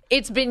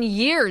 It's been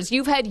years.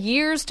 You've had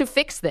years to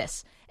fix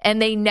this. And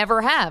they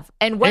never have.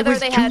 And whether it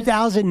was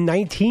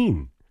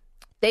 2019.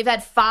 They've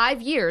had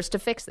 5 years to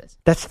fix this.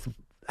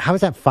 How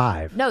is that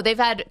 5? No, they've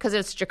had, because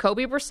it's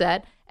Jacoby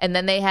Brissett, and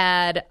then they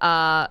had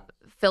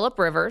Phillip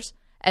Rivers,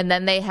 and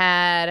then they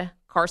had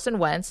Carson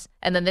Wentz,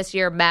 and then this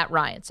year Matt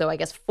Ryan. So I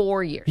guess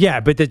 4 years. Yeah,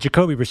 but the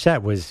Jacoby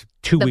Brissett was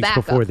 2 weeks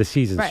backup before the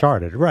season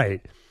started,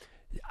 right?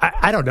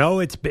 I don't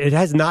know. It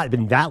has not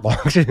been that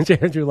long since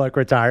Andrew Luck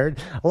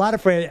retired. A lot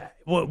of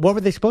what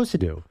were they supposed to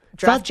do?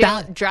 Draft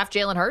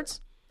Jalen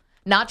Hurts.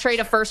 Not trade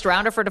a first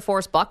rounder for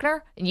DeForest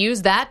Buckner and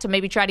use that to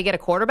maybe try to get a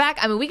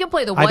quarterback. I mean, we can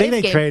play the what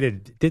if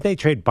game. Did they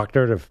trade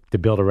Buckner to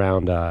build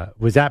around?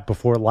 Was that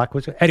before Luck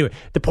was? Anyway,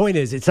 the point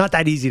is, it's not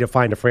that easy to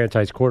find a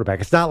franchise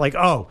quarterback. It's not like,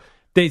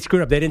 they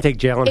screwed up. They didn't take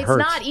Jalen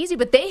Hurts. It's not easy,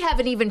 but they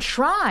haven't even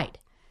tried.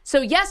 So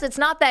yes, it's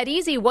not that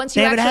easy once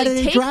you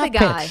actually take the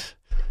guy. Picks.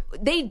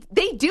 They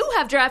do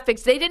have draft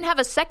picks. They didn't have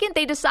a second.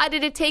 They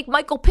decided to take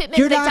Michael Pittman.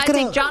 They decided to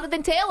take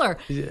Jonathan Taylor.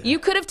 Yeah. You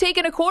could have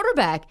taken a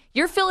quarterback.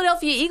 Your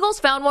Philadelphia Eagles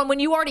found one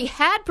when you already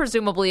had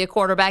presumably a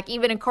quarterback,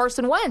 even in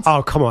Carson Wentz.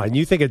 Oh, come on.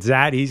 You think it's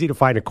that easy to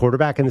find a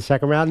quarterback in the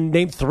second round?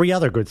 Name 3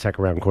 other good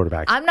second-round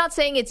quarterbacks. I'm not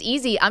saying it's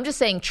easy. I'm just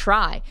saying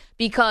try.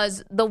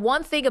 Because the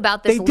one thing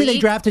about this league... They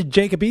drafted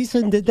Jacob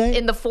Eason, did they?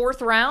 In the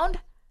 4th round...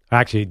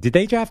 Actually, did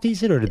they draft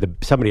Eason or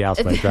did somebody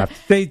else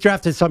draft? They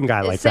drafted some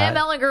guy like Sam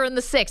Ehlinger in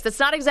the 6th.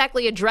 That's not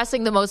exactly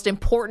addressing the most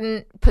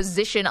important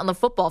position on the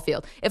football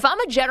field. If I'm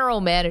a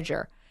general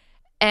manager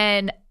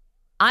and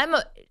I'm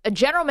a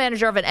general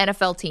manager of an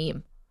NFL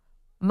team,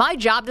 my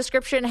job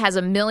description has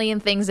a million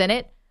things in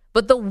it,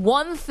 but the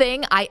one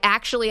thing I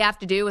actually have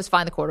to do is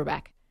find the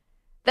quarterback.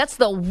 That's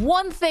the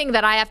one thing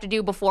that I have to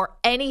do before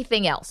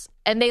anything else.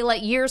 And they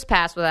let years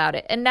pass without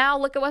it. And now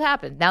look at what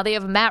happened. Now they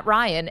have Matt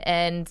Ryan,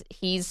 and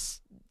he's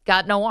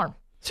got no arm.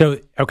 So,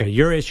 okay,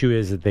 your issue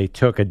is that they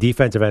took a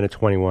defensive end at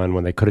 21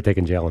 when they could have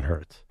taken Jalen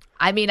Hurts.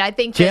 I mean, I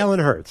think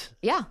Jalen Hurts.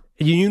 Yeah.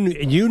 You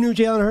knew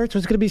Jalen Hurts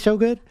was going to be so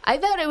good? I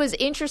thought it was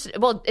interesting.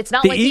 Well, it's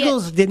not the like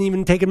Eagles didn't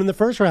even take him in the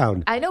first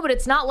round. I know, but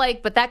it's not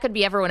like, but that could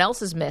be everyone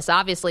else's miss,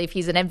 obviously, if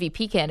he's an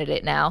MVP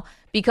candidate now,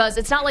 because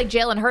it's not like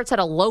Jalen Hurts had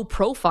a low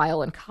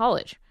profile in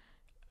college.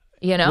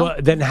 You know? Well,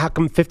 then how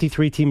come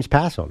 53 teams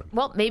pass on him?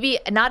 Well, maybe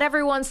not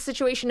everyone's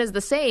situation is the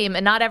same,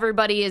 and not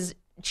everybody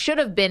should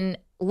have been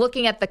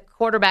looking at the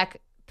quarterback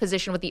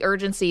position with the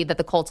urgency that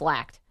the Colts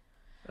lacked.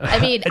 I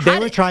mean, they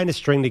were trying to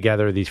string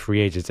together these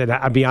free agents, and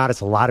I'll be honest,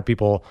 a lot of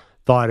people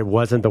thought it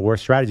wasn't the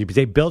worst strategy because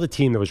they built a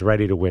team that was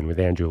ready to win with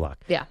Andrew Luck.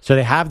 Yeah. So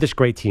they have this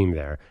great team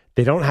there.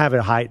 They don't have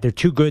they're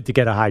too good to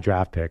get a high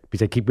draft pick because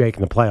they keep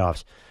making the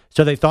playoffs.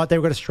 So they thought they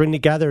were going to string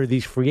together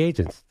these free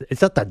agents.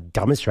 It's not the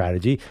dumbest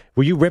strategy.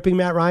 Were you ripping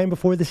Matt Ryan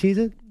before the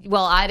season?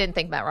 Well, I didn't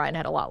think Matt Ryan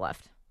had a lot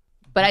left.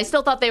 But I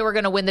still thought they were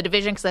going to win the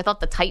division because I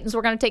thought the Titans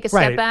were going to take a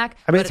step back.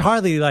 I mean, it's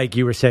hardly like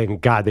you were saying,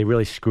 God, they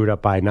really screwed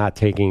up by not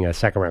taking a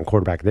second-round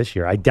quarterback this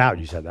year. I doubt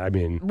you said that. I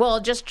mean, well,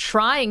 just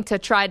try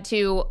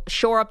to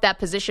shore up that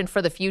position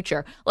for the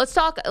future. Let's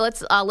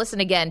listen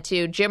again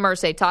to Jim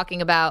Irsay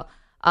talking about,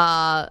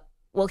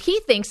 he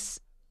thinks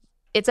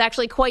it's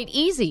actually quite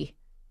easy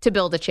to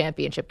build a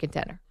championship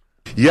contender.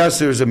 Yes,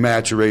 there's a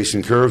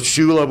maturation curve.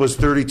 Shula was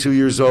 32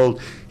 years old.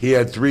 He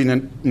had 3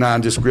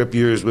 nondescript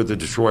years with the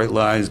Detroit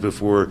Lions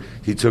before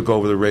he took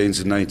over the reins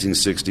in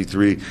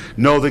 1963.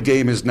 No, the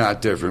game is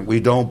not different. We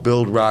don't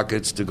build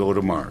rockets to go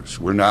to Mars.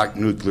 We're not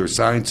nuclear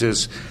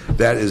scientists.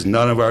 That is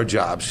none of our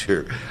jobs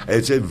here.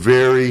 It's a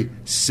very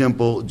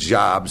simple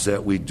jobs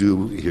that we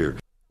do here.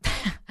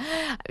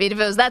 I mean, if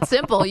it was that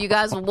simple, you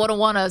guys would have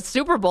won a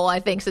Super Bowl, I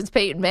think, since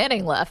Peyton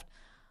Manning left.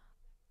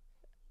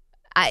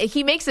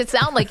 He makes it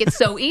sound like it's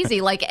so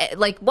easy.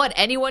 Like what?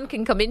 Anyone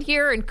can come in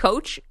here and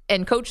coach the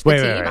team?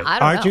 Wait. I don't know.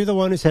 Aren't you the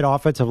one who said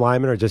offensive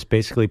linemen are just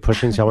basically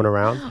pushing someone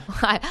around?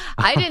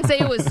 I didn't say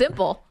it was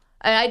simple.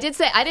 I didn't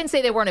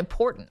say they weren't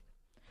important.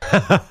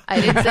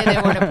 I didn't say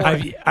they weren't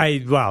important.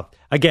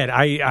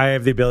 I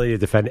have the ability to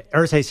defend.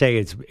 Irsay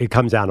saying it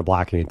comes down to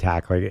blocking and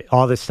tackling.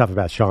 All this stuff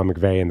about Sean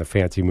McVay and the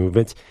fancy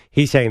movements.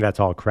 He's saying that's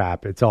all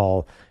crap. It's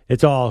all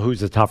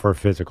who's a tougher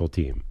physical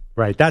team,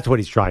 right? That's what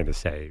he's trying to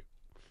say.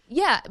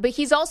 Yeah, but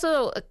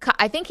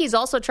I think he's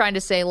also trying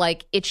to say,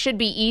 like, it should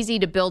be easy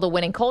to build a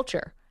winning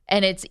culture,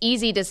 and it's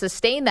easy to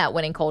sustain that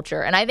winning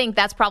culture. And I think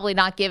that's probably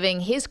not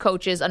giving his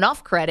coaches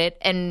enough credit.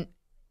 And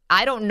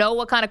I don't know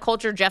what kind of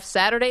culture Jeff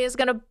Saturday is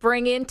going to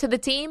bring into the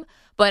team,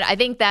 but I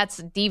think that's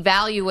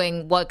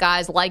devaluing what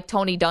guys like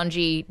Tony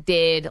Dungy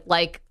did,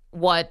 like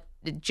what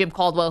Jim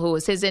Caldwell, who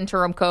was his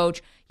interim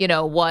coach,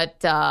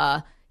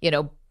 Chuck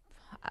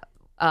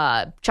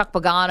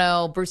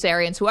Pagano, Bruce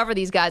Arians, whoever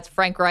these guys,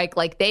 Frank Reich,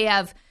 like they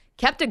have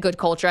kept a good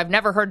culture. I've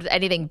never heard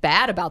anything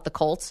bad about the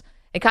Colts.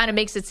 It kind of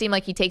makes it seem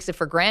like he takes it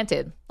for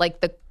granted.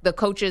 Like the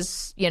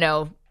coaches,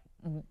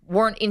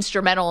 weren't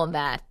instrumental in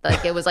that.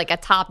 Like it was like a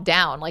top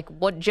down. Like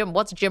what's Jim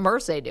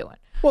Irsay doing?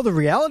 Well, the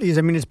reality is,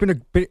 I mean, it's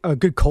been a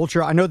good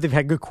culture. I know they've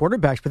had good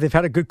quarterbacks, but they've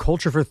had a good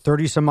culture for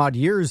 30 some odd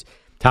years.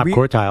 Top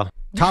quartile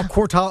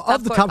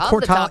of the top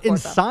quartile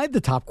inside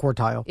the top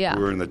quartile. Yeah.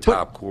 We're in the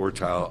top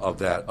quartile of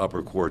that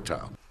upper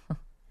quartile.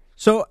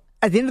 So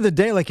at the end of the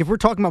day, like if we're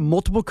talking about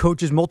multiple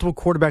coaches, multiple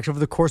quarterbacks over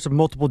the course of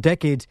multiple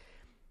decades,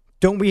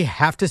 don't we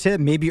have to say that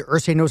maybe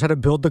Irsay knows how to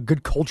build a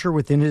good culture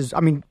within his,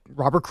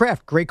 Robert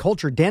Kraft, great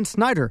culture. Dan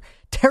Snyder,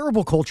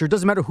 terrible culture. It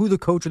doesn't matter who the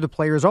coach or the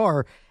players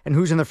are and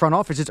who's in the front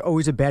office. It's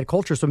always a bad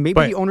culture. So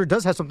maybe the owner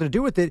does have something to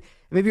do with it.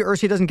 Maybe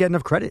Irsay doesn't get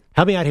enough credit.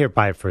 Help me out here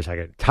for a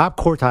second. Top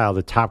quartile,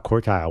 the top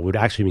quartile would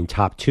actually mean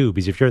top two,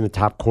 because if you're in the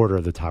top quarter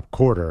of the top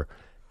quarter.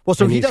 Well,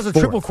 so he does a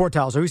triple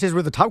quartile. So he says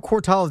we're the top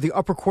quartile of the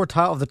upper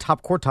quartile of the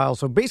top quartile.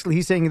 So basically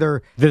he's saying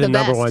they're the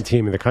number one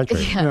team in the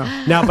country.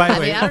 Yeah. Now, by the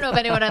way, I don't know if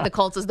anyone at the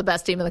Colts is the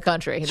best team in the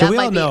country. So that we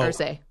might all be know,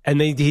 Irsay.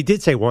 And he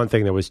did say one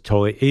thing that was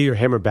totally, either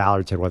him or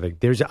Ballard said one thing.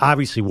 There's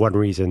obviously one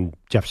reason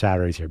Jeff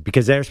Saturday's here,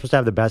 because they're supposed to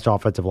have the best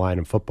offensive line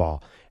in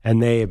football,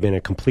 and they have been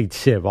a complete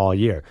sieve all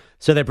year.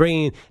 So they're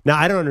bringing, now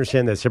I don't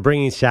understand this, they're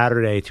bringing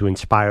Saturday to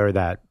inspire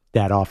that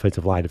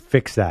offensive line, to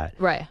fix that.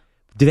 Right.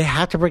 Do they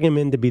have to bring him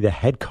in to be the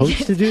head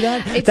coach to do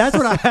that? That's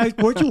what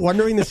weren't you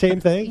wondering the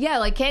same thing? Yeah,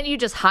 like can't you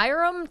just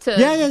hire him to?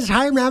 Yeah, just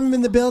hire him, have him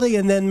in the building,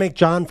 and then make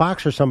John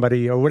Fox or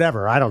somebody or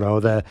whatever. I don't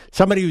know,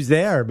 somebody who's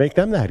there, make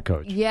them the head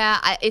coach. Yeah,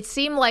 it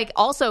seemed like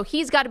also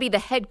he's got to be the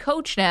head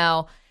coach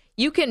now.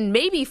 You can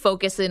maybe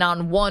focus in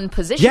on one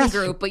position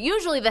group, but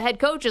usually the head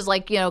coach is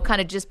like, kind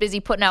of just busy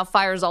putting out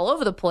fires all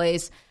over the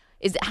place.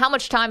 How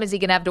much time is he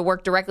going to have to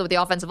work directly with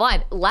the offensive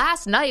line?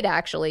 Last night,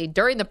 actually,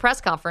 during the press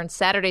conference,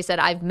 Saturday said,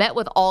 I've met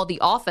with all the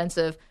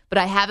offensive, but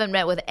I haven't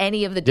met with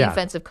any of the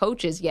defensive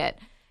coaches yet.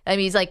 I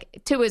mean, he's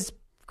like, to his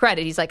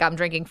credit, he's like, I'm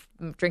drinking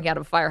out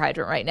of a fire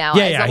hydrant right now.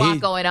 There's a lot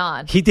going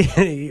on. He did,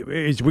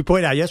 as we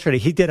pointed out yesterday,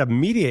 he did a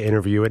media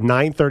interview at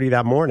 9:30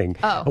 that morning.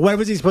 Oh. When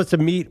was he supposed to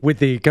meet with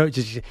the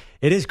coaches?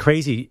 It is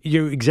crazy.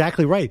 You're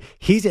exactly right.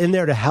 He's in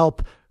there to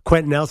help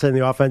Quentin Nelson in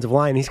the offensive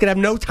line. He's going to have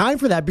no time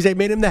for that because they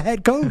made him the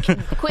head coach.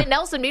 Quentin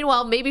Nelson,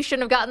 meanwhile, maybe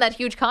shouldn't have gotten that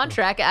huge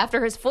contract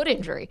after his foot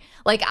injury.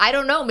 Like, I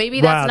don't know.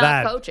 Maybe that's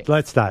not coaching.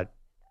 Let's not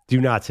do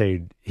not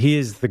say he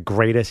is the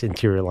greatest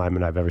interior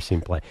lineman I've ever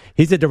seen play.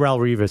 He's the Darrelle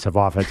Revis of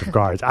offensive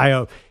guards.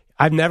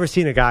 I've never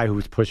seen a guy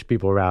who's pushed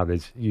people around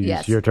as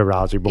your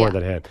terminology more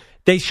than him.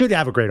 They should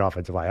have a great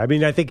offensive line. I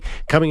mean, I think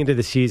coming into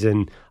the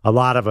season, a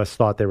lot of us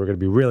thought they were going to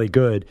be really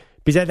good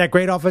because they had that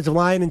great offensive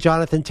line and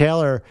Jonathan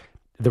Taylor,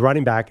 the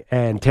running back,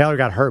 and Taylor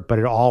got hurt, but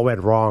it all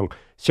went wrong.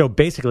 So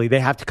basically, they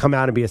have to come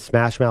out and be a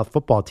smash-mouth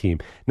football team.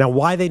 Now,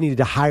 why they needed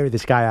to hire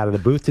this guy out of the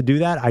booth to do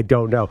that, I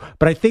don't know.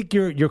 But I think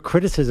your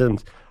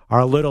criticisms are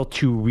a little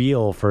too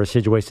real for a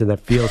situation that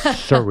feels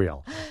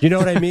surreal. You know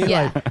what I mean?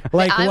 Yeah.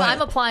 Like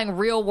I'm applying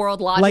real-world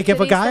logic. Like if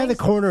to a guy these in the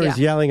things. corner is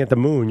yelling at the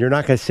moon, you're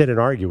not going to sit and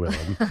argue with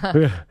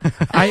him.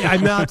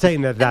 I'm not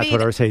saying that that's what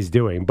Irsay's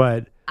doing,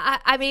 but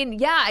I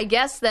mean, I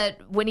guess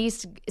that when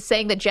he's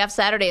saying that Jeff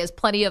Saturday has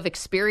plenty of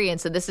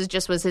experience and this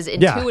was his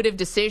intuitive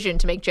decision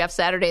to make Jeff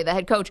Saturday the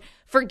head coach,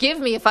 forgive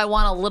me if I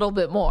want a little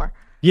bit more.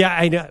 Yeah,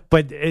 I know,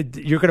 but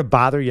you're going to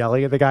bother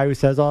yelling at the guy who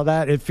says all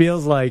that? It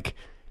feels like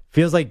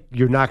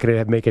you're not going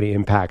to make any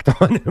impact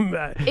on him.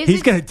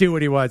 He's going to do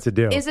what he wants to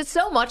do. Is it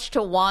so much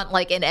to want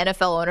like an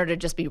NFL owner to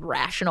just be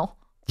rational?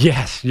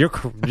 Yes,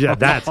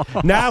 that's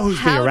now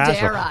who's being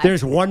irrational.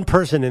 There's one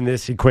person in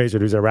this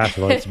equation who's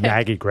irrational. It's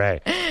Maggie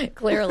Gray.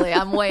 Clearly,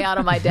 I'm way out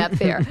of my depth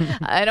here.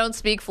 I don't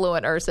speak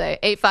fluent Irsay.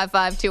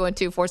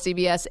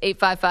 855-212-4CBS,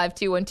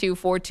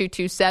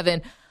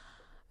 855-212-4227.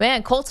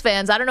 Man, Colts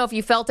fans, I don't know if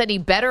you felt any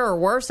better or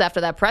worse after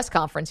that press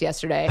conference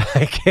yesterday.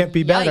 It can't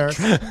be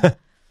better.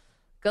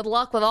 Good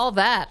luck with all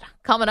that.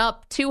 Coming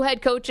up, 2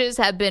 head coaches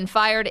have been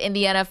fired in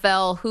the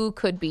NFL. Who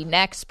could be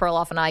next?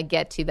 Perloff and I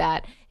get to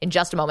that in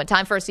just a moment.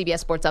 Time for a CBS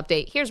Sports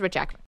Update. Here's Rich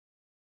Ackman.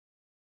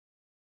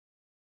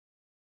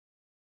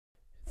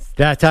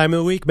 That time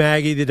of the week,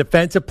 Maggie. The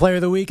Defensive Player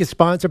of the Week is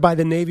sponsored by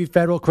the Navy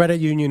Federal Credit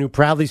Union, who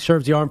proudly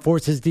serves the Armed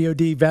Forces,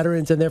 DoD,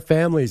 veterans, and their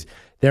families.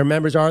 Their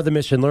members are the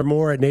mission. Learn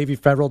more at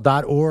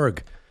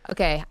NavyFederal.org.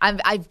 Okay,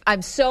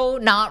 I'm so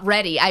not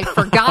ready. I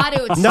forgot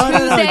it was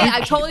Tuesday.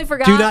 I totally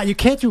forgot. You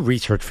can't do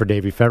research for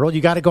Navy Federal.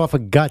 You got to go off a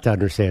gut to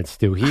understand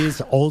Stu.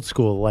 He's old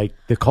school, like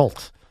the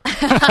Colts. He's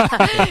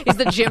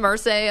the Jim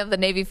Irsay of the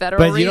Navy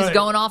Federal. He's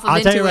going off of I'll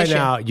intuition. tell you right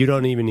now, you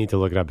don't even need to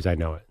look it up because I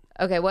know it.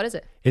 Okay, what is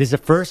it? It is the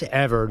first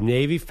ever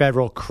Navy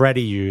Federal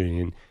Credit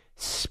Union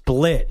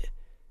split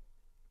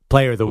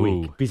Player of the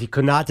Week because he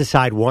could not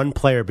decide one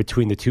player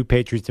between the 2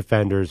 Patriots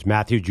defenders,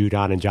 Matthew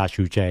Judon and Josh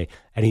Uche,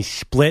 and he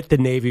split the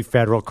Navy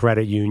Federal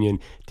Credit Union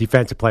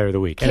Defensive Player of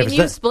the Week. Can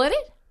you split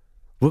it?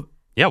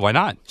 Yeah, why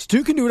not?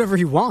 Stu can do whatever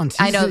he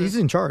wants. I know he's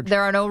in charge.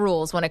 There are no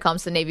rules when it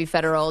comes to Navy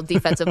Federal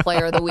Defensive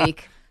Player of the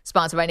Week,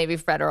 sponsored by Navy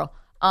Federal.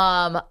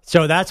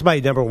 So that's my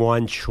number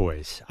one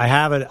choice.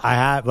 Actually,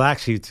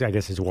 I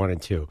guess it's 1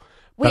 and 2.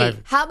 Wait,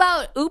 how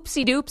about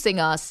oopsie-doopsing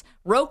us?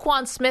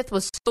 Roquan Smith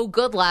was so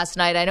good last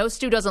night. I know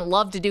Stu doesn't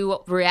love to do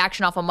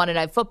reaction off of Monday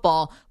Night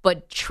Football,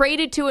 but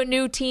traded to a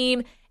new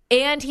team,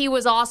 and he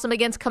was awesome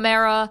against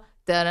Kamara.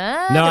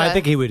 No, I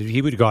think he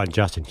would go on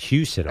Justin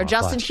Houston. Or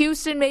Justin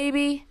Houston,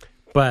 maybe.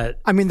 But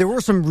I mean, there were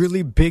some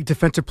really big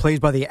defensive plays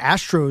by the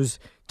Astros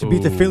to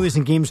beat the Phillies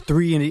in games 4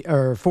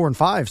 and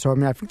 5. So I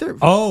mean, I think they're.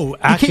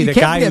 Actually, the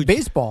guy who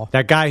baseball.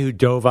 That guy who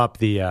dove up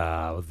the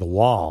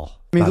wall.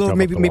 I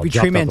mean, maybe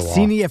Trey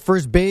Mancini at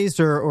first base,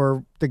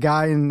 or the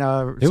guy in.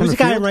 It was the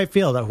guy in right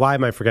field. Why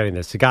am I forgetting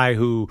this? The guy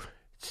who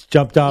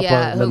jumped up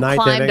on the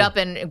ninth inning. Climbed up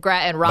and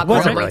robbed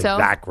Realmuto.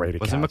 That great.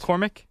 Was it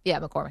McCormick?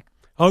 Yeah, McCormick.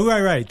 Oh,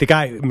 right. The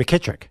guy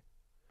McKittrick,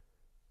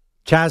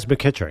 Chaz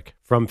McKittrick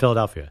from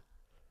Philadelphia.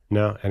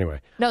 No,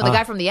 anyway. No, the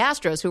guy from the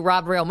Astros who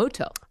robbed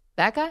Realmuto.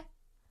 That guy.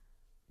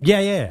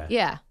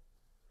 Yeah.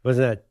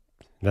 Wasn't that?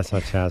 That's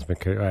not Chaz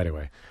McKittrick.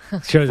 Anyway,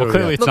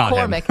 clearly it's not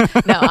him.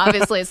 No,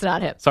 obviously it's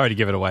not him. Sorry to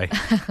give it away.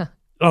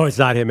 Oh, it's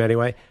not him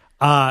anyway.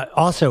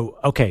 Also,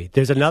 okay,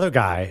 there's another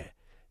guy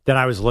that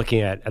I was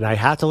looking at, and I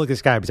have to look at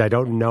this guy because I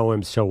don't know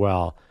him so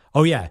well.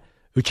 Oh, yeah.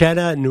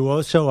 Uchenna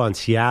Nwosu on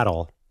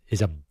Seattle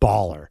is a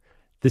baller.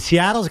 The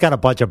Seattle's got a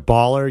bunch of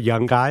baller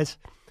young guys,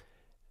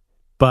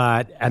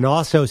 and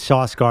also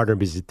Sauce Gardner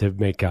to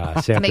make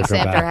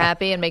Samter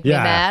happy and make me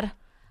mad.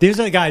 These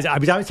are the guys. I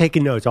was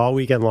taking notes all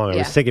weekend long. I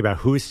was thinking about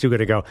who's still going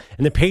to go.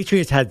 And the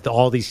Patriots had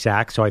all these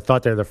sacks, so I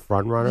thought they're the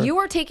front runner. You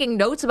were taking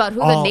notes about who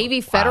the Navy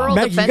Federal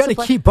defensive. You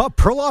got to keep up.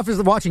 Perloff is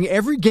watching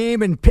every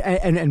game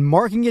and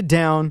marking it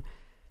down.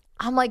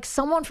 I'm like,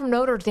 someone from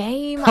Notre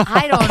Dame?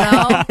 I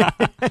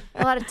don't know.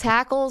 A lot of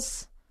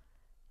tackles.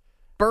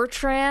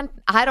 Bertrand?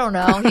 I don't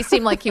know. He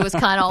seemed like he was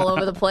kind of all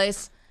over the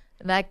place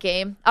in that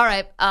game. All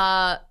right.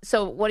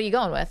 So what are you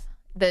going with?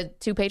 The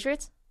 2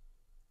 Patriots?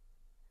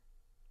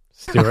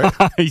 Stuart?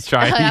 He's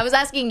trying. I was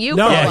asking you.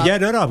 No.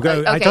 I'm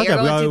going. I told you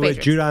I'm going with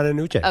Judon and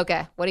Uche.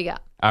 Okay. What do you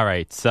got? All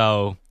right.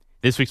 So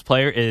this week's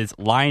player is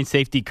Lion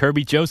safety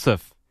Kirby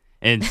Joseph.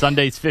 In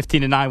Sunday's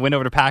 15-9 win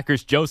over the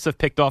Packers, Joseph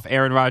picked off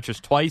Aaron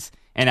Rodgers twice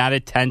and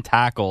added 10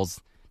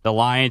 tackles. The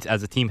Lions,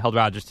 as a team, held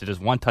Rodgers to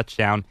just 1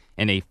 touchdown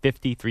and a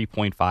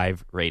 53.5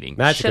 rating.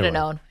 Should have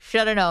known. That's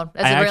a really good one.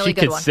 I actually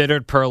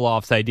considered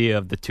Perloff's idea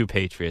of the 2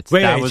 Patriots.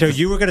 Wait, so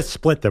you were going to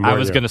split them, I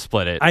was going to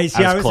split it. I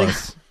was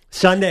close.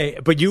 Sunday,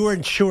 but you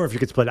weren't sure if you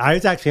could split. I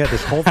was actually had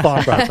this whole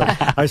thought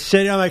process. I was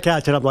sitting on my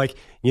couch and I'm like,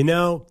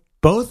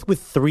 both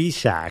with 3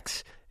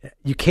 sacks,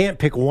 you can't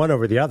pick one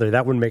over the other.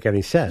 That wouldn't make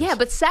any sense. Yeah,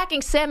 but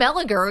sacking Sam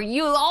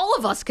Ehlinger, all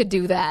of us could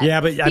do that.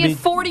 Yeah, but he had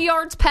 40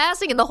 yards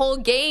passing in the whole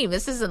game.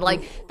 This isn't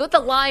like what the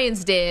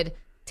Lions did,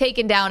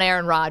 taking down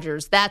Aaron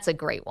Rodgers. That's a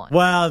great one.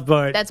 Well,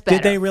 but that's better.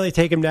 Did they really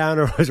take him down,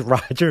 or was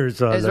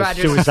Rodgers on the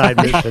suicide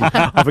mission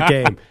of a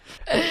game?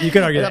 You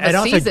could argue that. And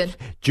also,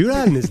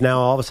 Judon is now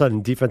all of a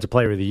sudden Defensive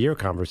Player of the Year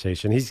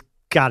conversation. He's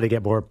got to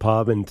get more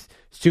pub, and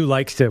Stu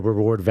likes to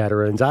reward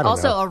veterans. I don't know.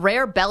 Also, a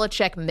rare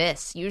Belichick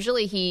miss.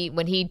 Usually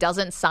when he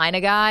doesn't sign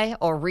a guy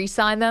or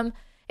re-sign them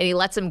and he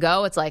lets him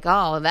go, it's like,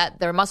 that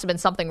there must have been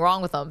something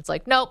wrong with him. It's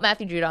like, nope,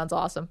 Matthew Judon's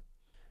awesome.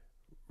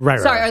 Right.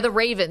 Sorry, or the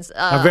Ravens.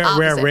 A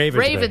rare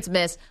Ravens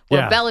miss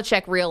where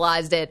Belichick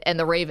realized it and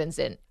the Ravens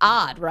didn't.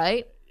 Odd,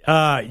 right?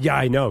 Yeah,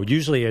 I know.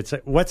 Usually it's,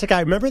 what's the guy?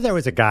 Remember there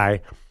was a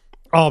guy,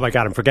 oh my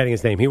God, I'm forgetting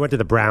his name. He went to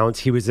the Browns.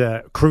 He was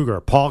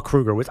Paul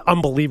Kruger, was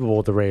unbelievable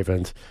with the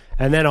Ravens.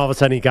 And then all of a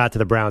sudden he got to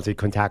the Browns. He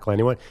couldn't tackle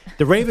anyone.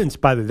 The Ravens,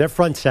 by the way, their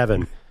front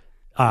seven,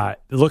 it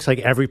looks like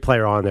every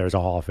player on there is a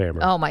Hall of Famer.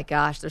 Oh my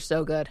gosh, they're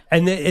so good.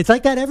 And it's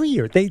like that every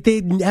year.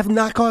 They have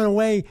not gone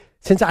away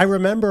since I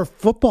remember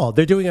football.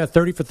 They're doing a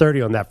 30 for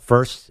 30 on that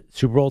first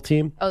Super Bowl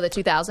team. Oh, the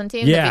 2000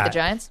 team that beat the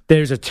Giants?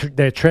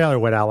 Their trailer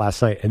went out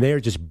last night, and they are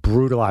just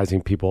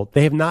brutalizing people.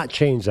 They have not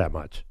changed that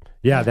much.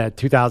 Yeah, that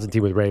 2000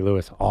 team with Ray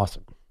Lewis,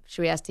 awesome.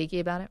 Should we ask Tiki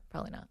about it?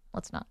 Probably not.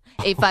 Let's not.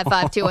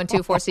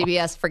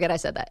 855-212-4CBS. Forget I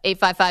said that.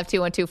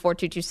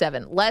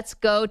 855-212-4227. Let's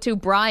go to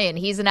Brian.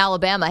 He's in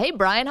Alabama. Hey,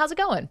 Brian, how's it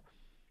going?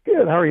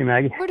 Good. How are you,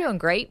 Maggie? We're doing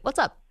great. What's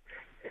up?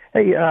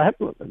 Hey,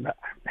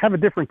 have a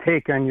different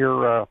take on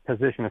your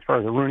position as far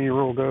as the Rooney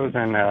Rule goes,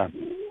 and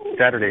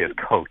Saturday as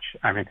coach.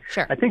 I mean,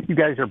 sure. I think you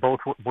guys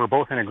we're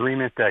both in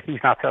agreement that he's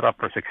not set up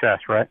for success,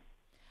 right?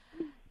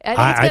 I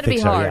think it's going to be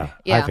hard.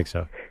 Yeah. I think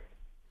so.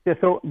 Yeah.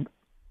 So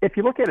if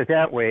you look at it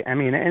that way, I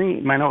mean,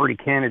 any minority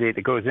candidate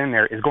that goes in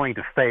there is going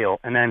to fail,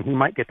 and then he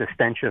might get the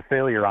stench of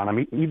failure on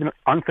him, even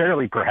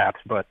unfairly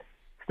perhaps, but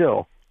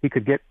still, he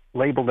could get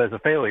labeled as a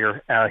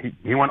failure.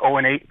 He went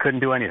 0-8, couldn't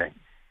do anything.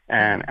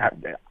 And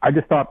I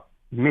just thought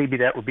maybe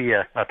that would be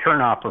a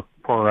turnoff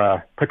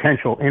for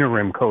potential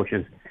interim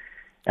coaches,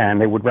 and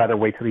they would rather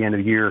wait till the end of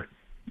the year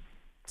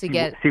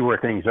to see where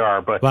things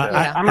are. But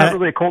I'm not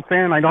really a Colts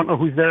fan. I don't know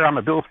who's there. I'm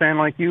a Bills fan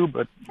like you,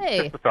 but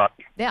just a thought.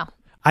 Yeah.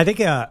 I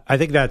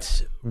think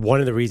that's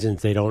one of the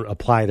reasons they don't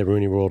apply the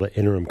Rooney Rule to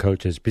interim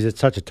coaches, because it's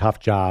such a tough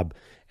job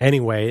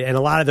anyway. And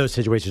a lot of those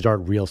situations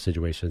aren't real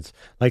situations.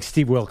 Like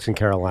Steve Wilkes in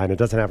Carolina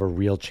doesn't have a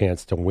real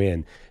chance to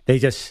win. They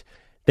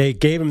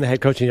gave him the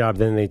head coaching job,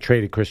 then they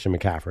traded Christian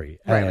McCaffrey.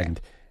 Right.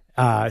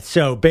 And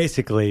so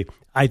basically,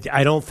 I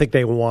don't think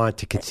they want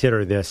to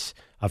consider this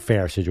a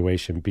fair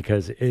situation,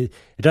 because it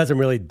doesn't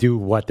really do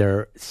what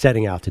they're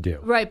setting out to do.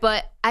 Right,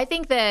 but I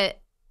think that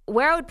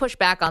where I would push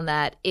back on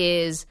that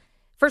is,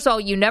 first of all,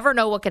 you never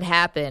know what could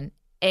happen.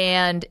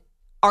 And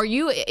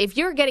if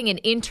you're getting an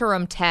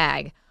interim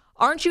tag,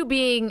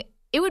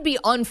 it would be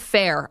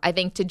unfair, I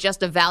think, to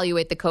just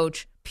evaluate the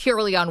coach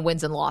purely on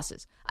wins and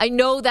losses. I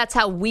know that's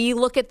how we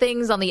look at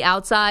things on the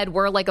outside.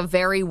 We're like a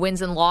very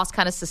wins and loss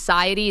kind of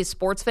society as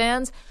sports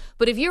fans.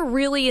 But if you're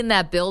really in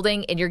that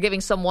building and you're giving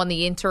someone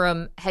the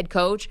interim head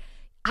coach,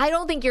 I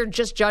don't think you're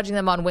just judging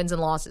them on wins and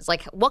losses.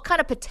 Like, what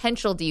kind of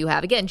potential do you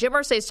have? Again, Jim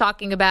Irsay is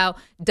talking about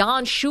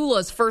Don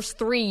Shula's first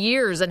 3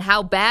 years and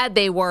how bad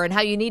they were and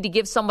how you need to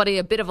give somebody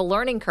a bit of a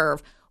learning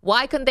curve.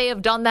 Why couldn't they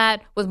have done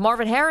that with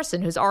Marvin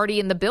Harrison, who's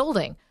already in the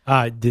building?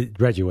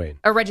 Reggie Wayne.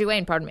 Or Reggie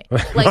Wayne, pardon me.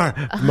 Like,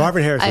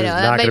 Marvin Harrison I know,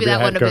 is not maybe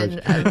that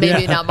wouldn't have been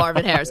maybe not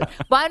Marvin Harrison.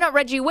 Why not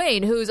Reggie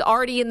Wayne, who's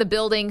already in the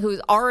building, who's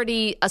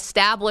already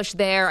established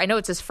there? I know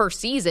it's his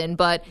first season,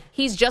 but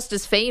he's just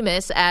as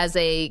famous as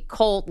a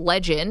Colt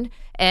legend,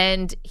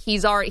 and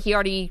he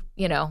already,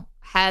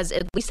 has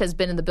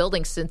been in the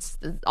building since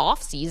the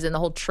off season, the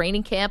whole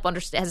training camp,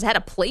 has had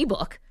a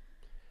playbook,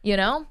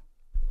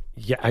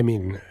 Yeah, I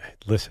mean,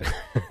 listen,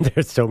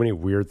 there's so many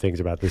weird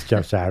things about this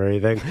Jeff Saturday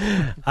thing.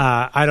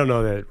 I don't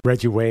know that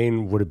Reggie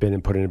Wayne would have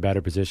been put in a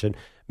better position.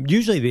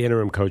 Usually the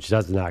interim coach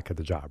does not get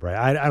the job, right?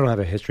 I don't have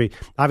a history.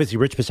 Obviously,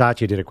 Rich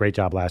Bisaccia did a great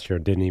job last year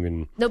and didn't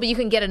even... No, but you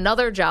can get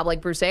another job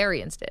like Bruce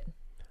Arians did.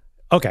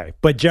 Okay,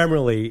 but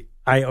generally,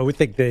 I would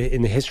think that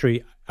in the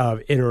history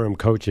of interim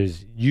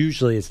coaches,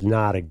 usually it's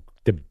not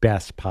the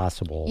best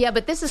possible Yeah,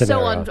 but this is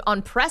scenario. so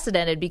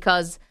unprecedented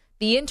because...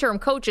 The interim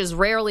coach is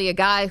rarely a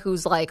guy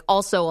who's like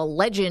also a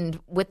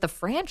legend with the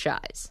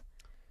franchise.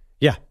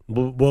 Yeah,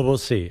 we'll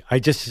see. I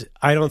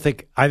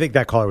think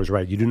that caller was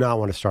right. You do not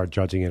want to start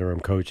judging interim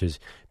coaches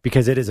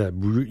because it is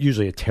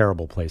usually a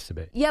terrible place to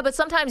be. Yeah, but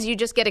sometimes you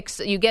just get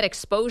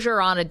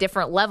exposure on a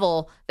different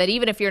level that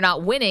even if you're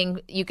not winning,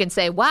 you can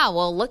say, "Wow,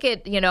 well, look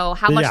at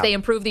how much they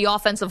improved the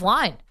offensive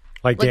line."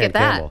 Like look Dan at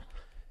that. Campbell,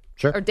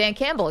 sure, or Dan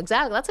Campbell.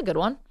 Exactly, that's a good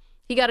one.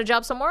 He got a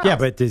job somewhere else. Yeah,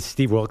 but does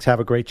Steve Wilkes have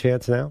a great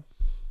chance now?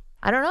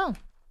 I don't know.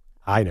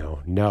 I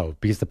know. No,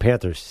 because the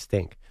Panthers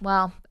stink.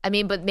 Well, I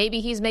mean, but maybe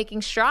he's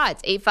making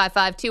strides.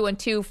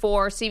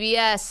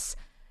 855-212-4CBS.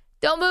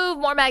 Don't move.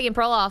 More Maggie and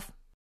Perloff.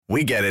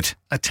 We get it.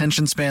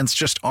 Attention spans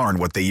just aren't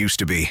what they used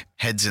to be.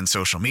 Heads in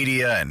social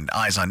media and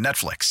eyes on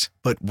Netflix.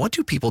 But what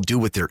do people do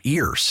with their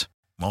ears?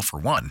 Well, for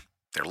one,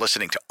 they're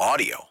listening to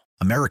audio.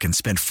 Americans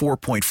spend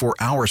 4.4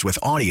 hours with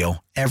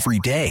audio every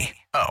day.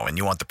 Oh, and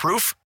you want the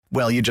proof?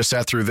 Well, you just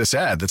sat through this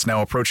ad that's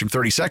now approaching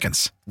 30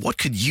 seconds. What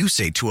could you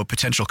say to a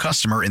potential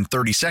customer in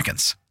 30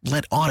 seconds?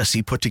 Let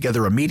Odyssey put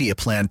together a media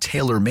plan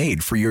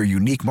tailor-made for your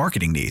unique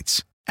marketing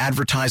needs.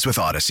 Advertise with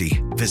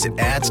Odyssey. Visit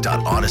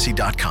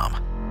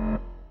ads.odyssey.com.